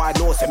 Better than boy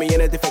know see me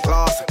in a different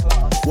class.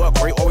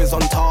 Work rate always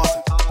on task.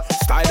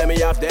 Style them me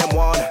have them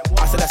one.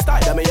 I said I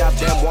style them me have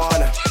them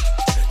one.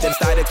 Them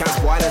style they can't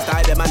spoil and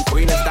style them and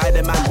green and style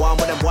them and one.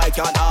 But them boy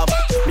can't have.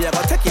 Me I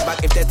gotta take it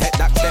back if they take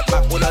that step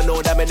back. Woulda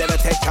know them and never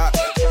take cat.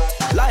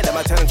 Lie them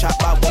a turn chat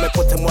back when me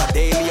put them what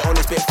daily on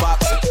the spit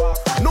facts.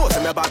 No to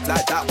me back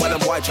like that when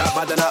them boy chat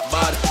bad and not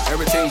bad.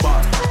 Everything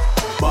bad,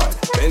 bad.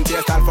 Plenty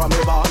of style from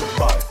me born,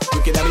 bad.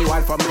 Wicked at me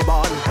wild from me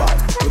born, bad.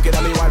 Wicked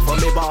at me wild from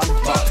me born,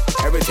 bad.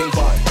 Everything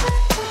bad,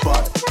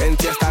 bad.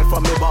 Plenty of style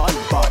from me born,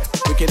 bad.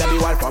 Wicked at me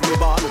wild from me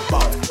born,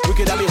 bad.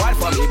 Wicked at me wild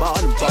from me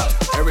born, bad.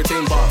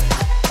 Everything bad,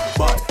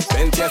 bad.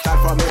 Plenty of style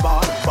from me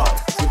born, bad.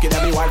 Wicked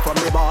at me wild from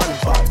me born,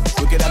 bad.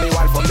 Wicked at me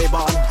wild from me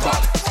born,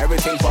 bad.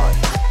 Everything bad,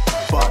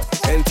 bad.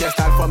 Plenty of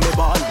style from me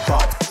born,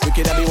 bad.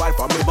 Wicked at me wild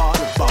from me born,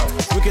 bad.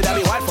 Wicked at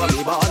me wild from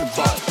me born,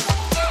 bad.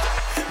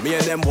 Me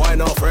and them boy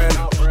no friend,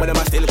 but them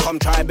I still come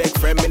try big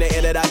friend. Me the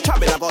end of that chat,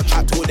 me I go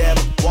chat to them.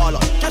 Wall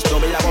up, just know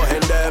me I go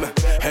hand them,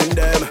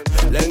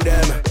 lend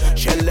them,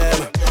 shell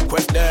them,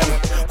 quest them,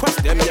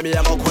 yeah me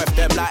I go quest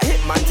them. Like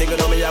Hitman thing, you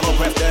know me I go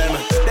quest them.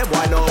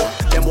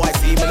 Them boy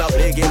see me not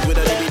play games with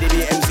a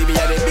DBDB MCB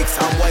and the big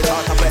sound boy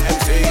talk up at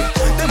MC.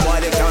 Them boy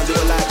they can't do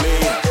it like me.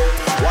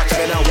 Watch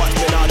me now,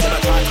 them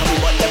I can't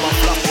come but them a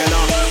flop, you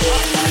know.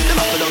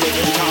 Them a feel me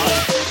in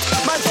charge.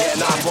 Man say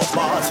nah put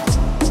bars.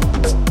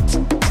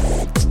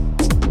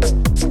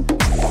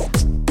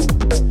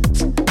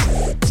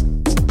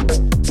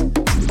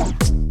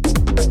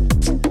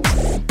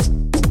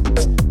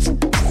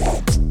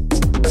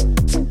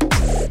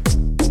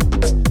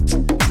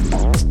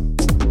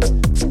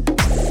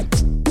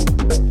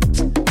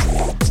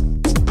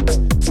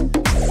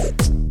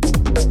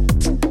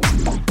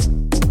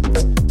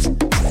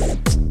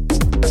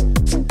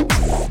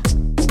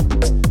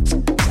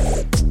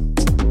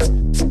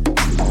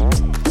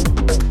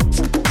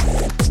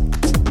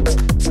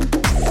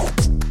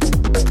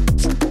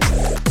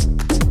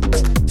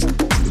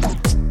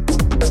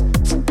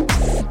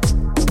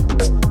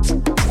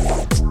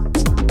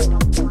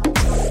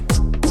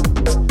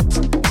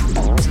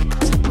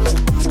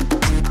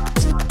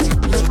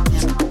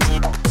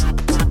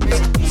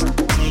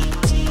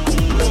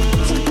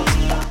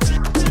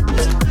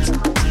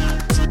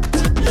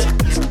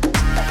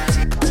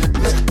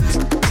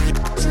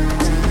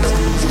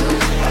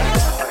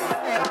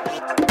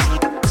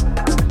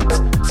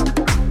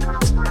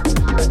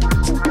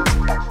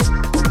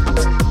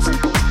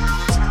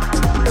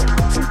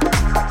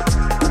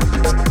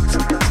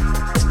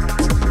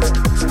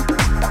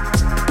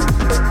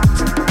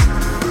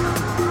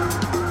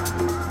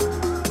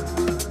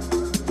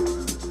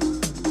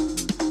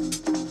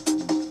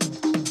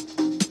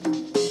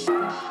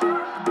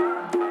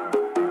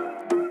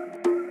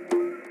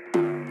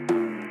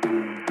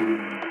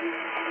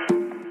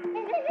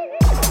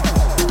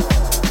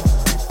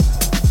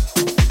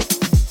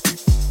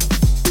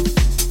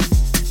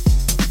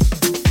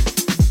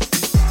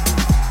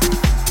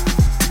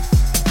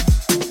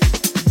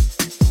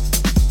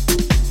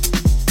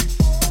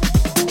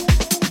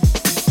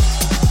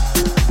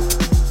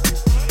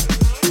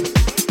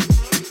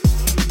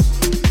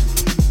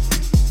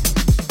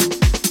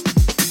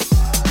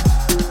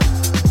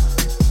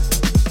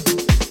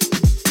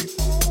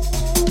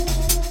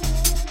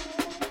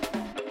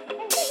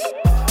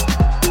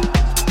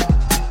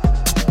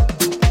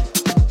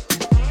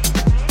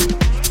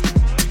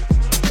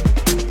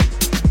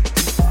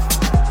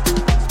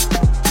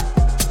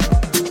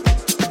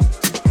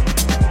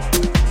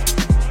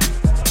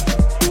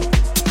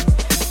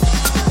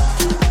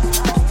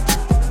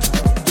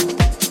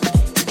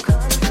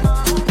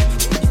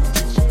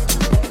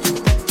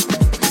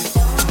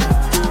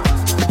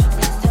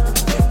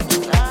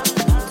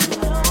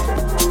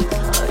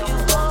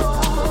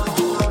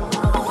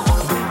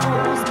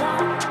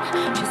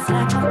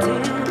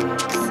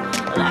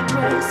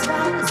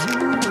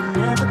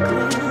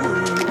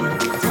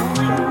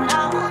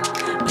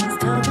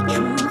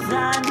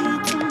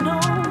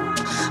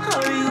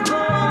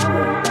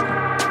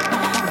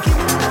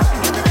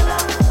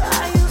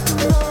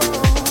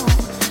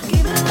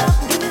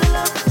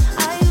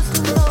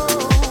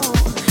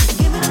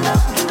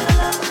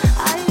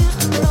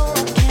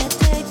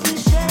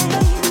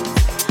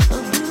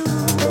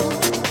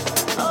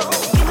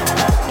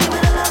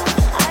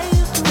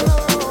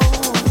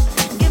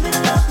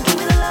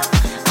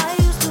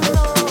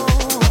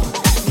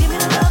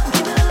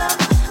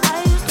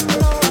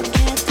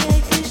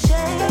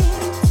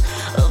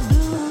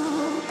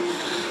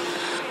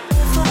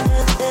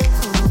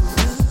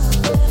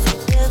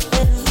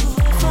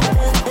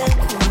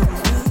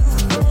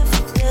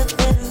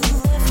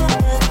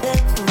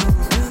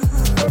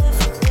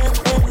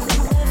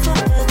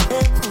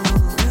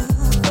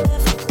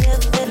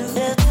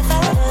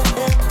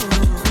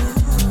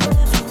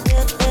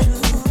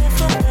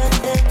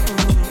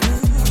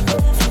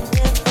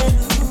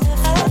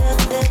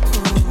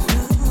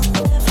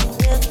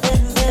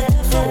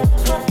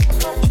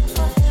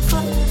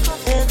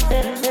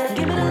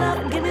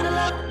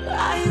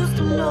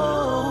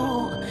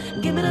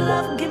 Give me the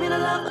love, give me the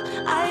love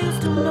I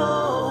used to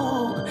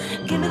know.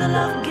 Give me the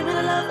love, give me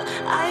the love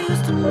I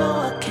used to know.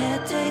 I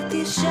can't take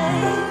these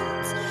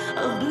shades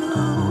of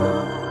blue.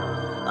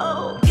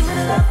 Oh, give me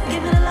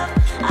the love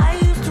I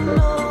used to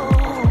know.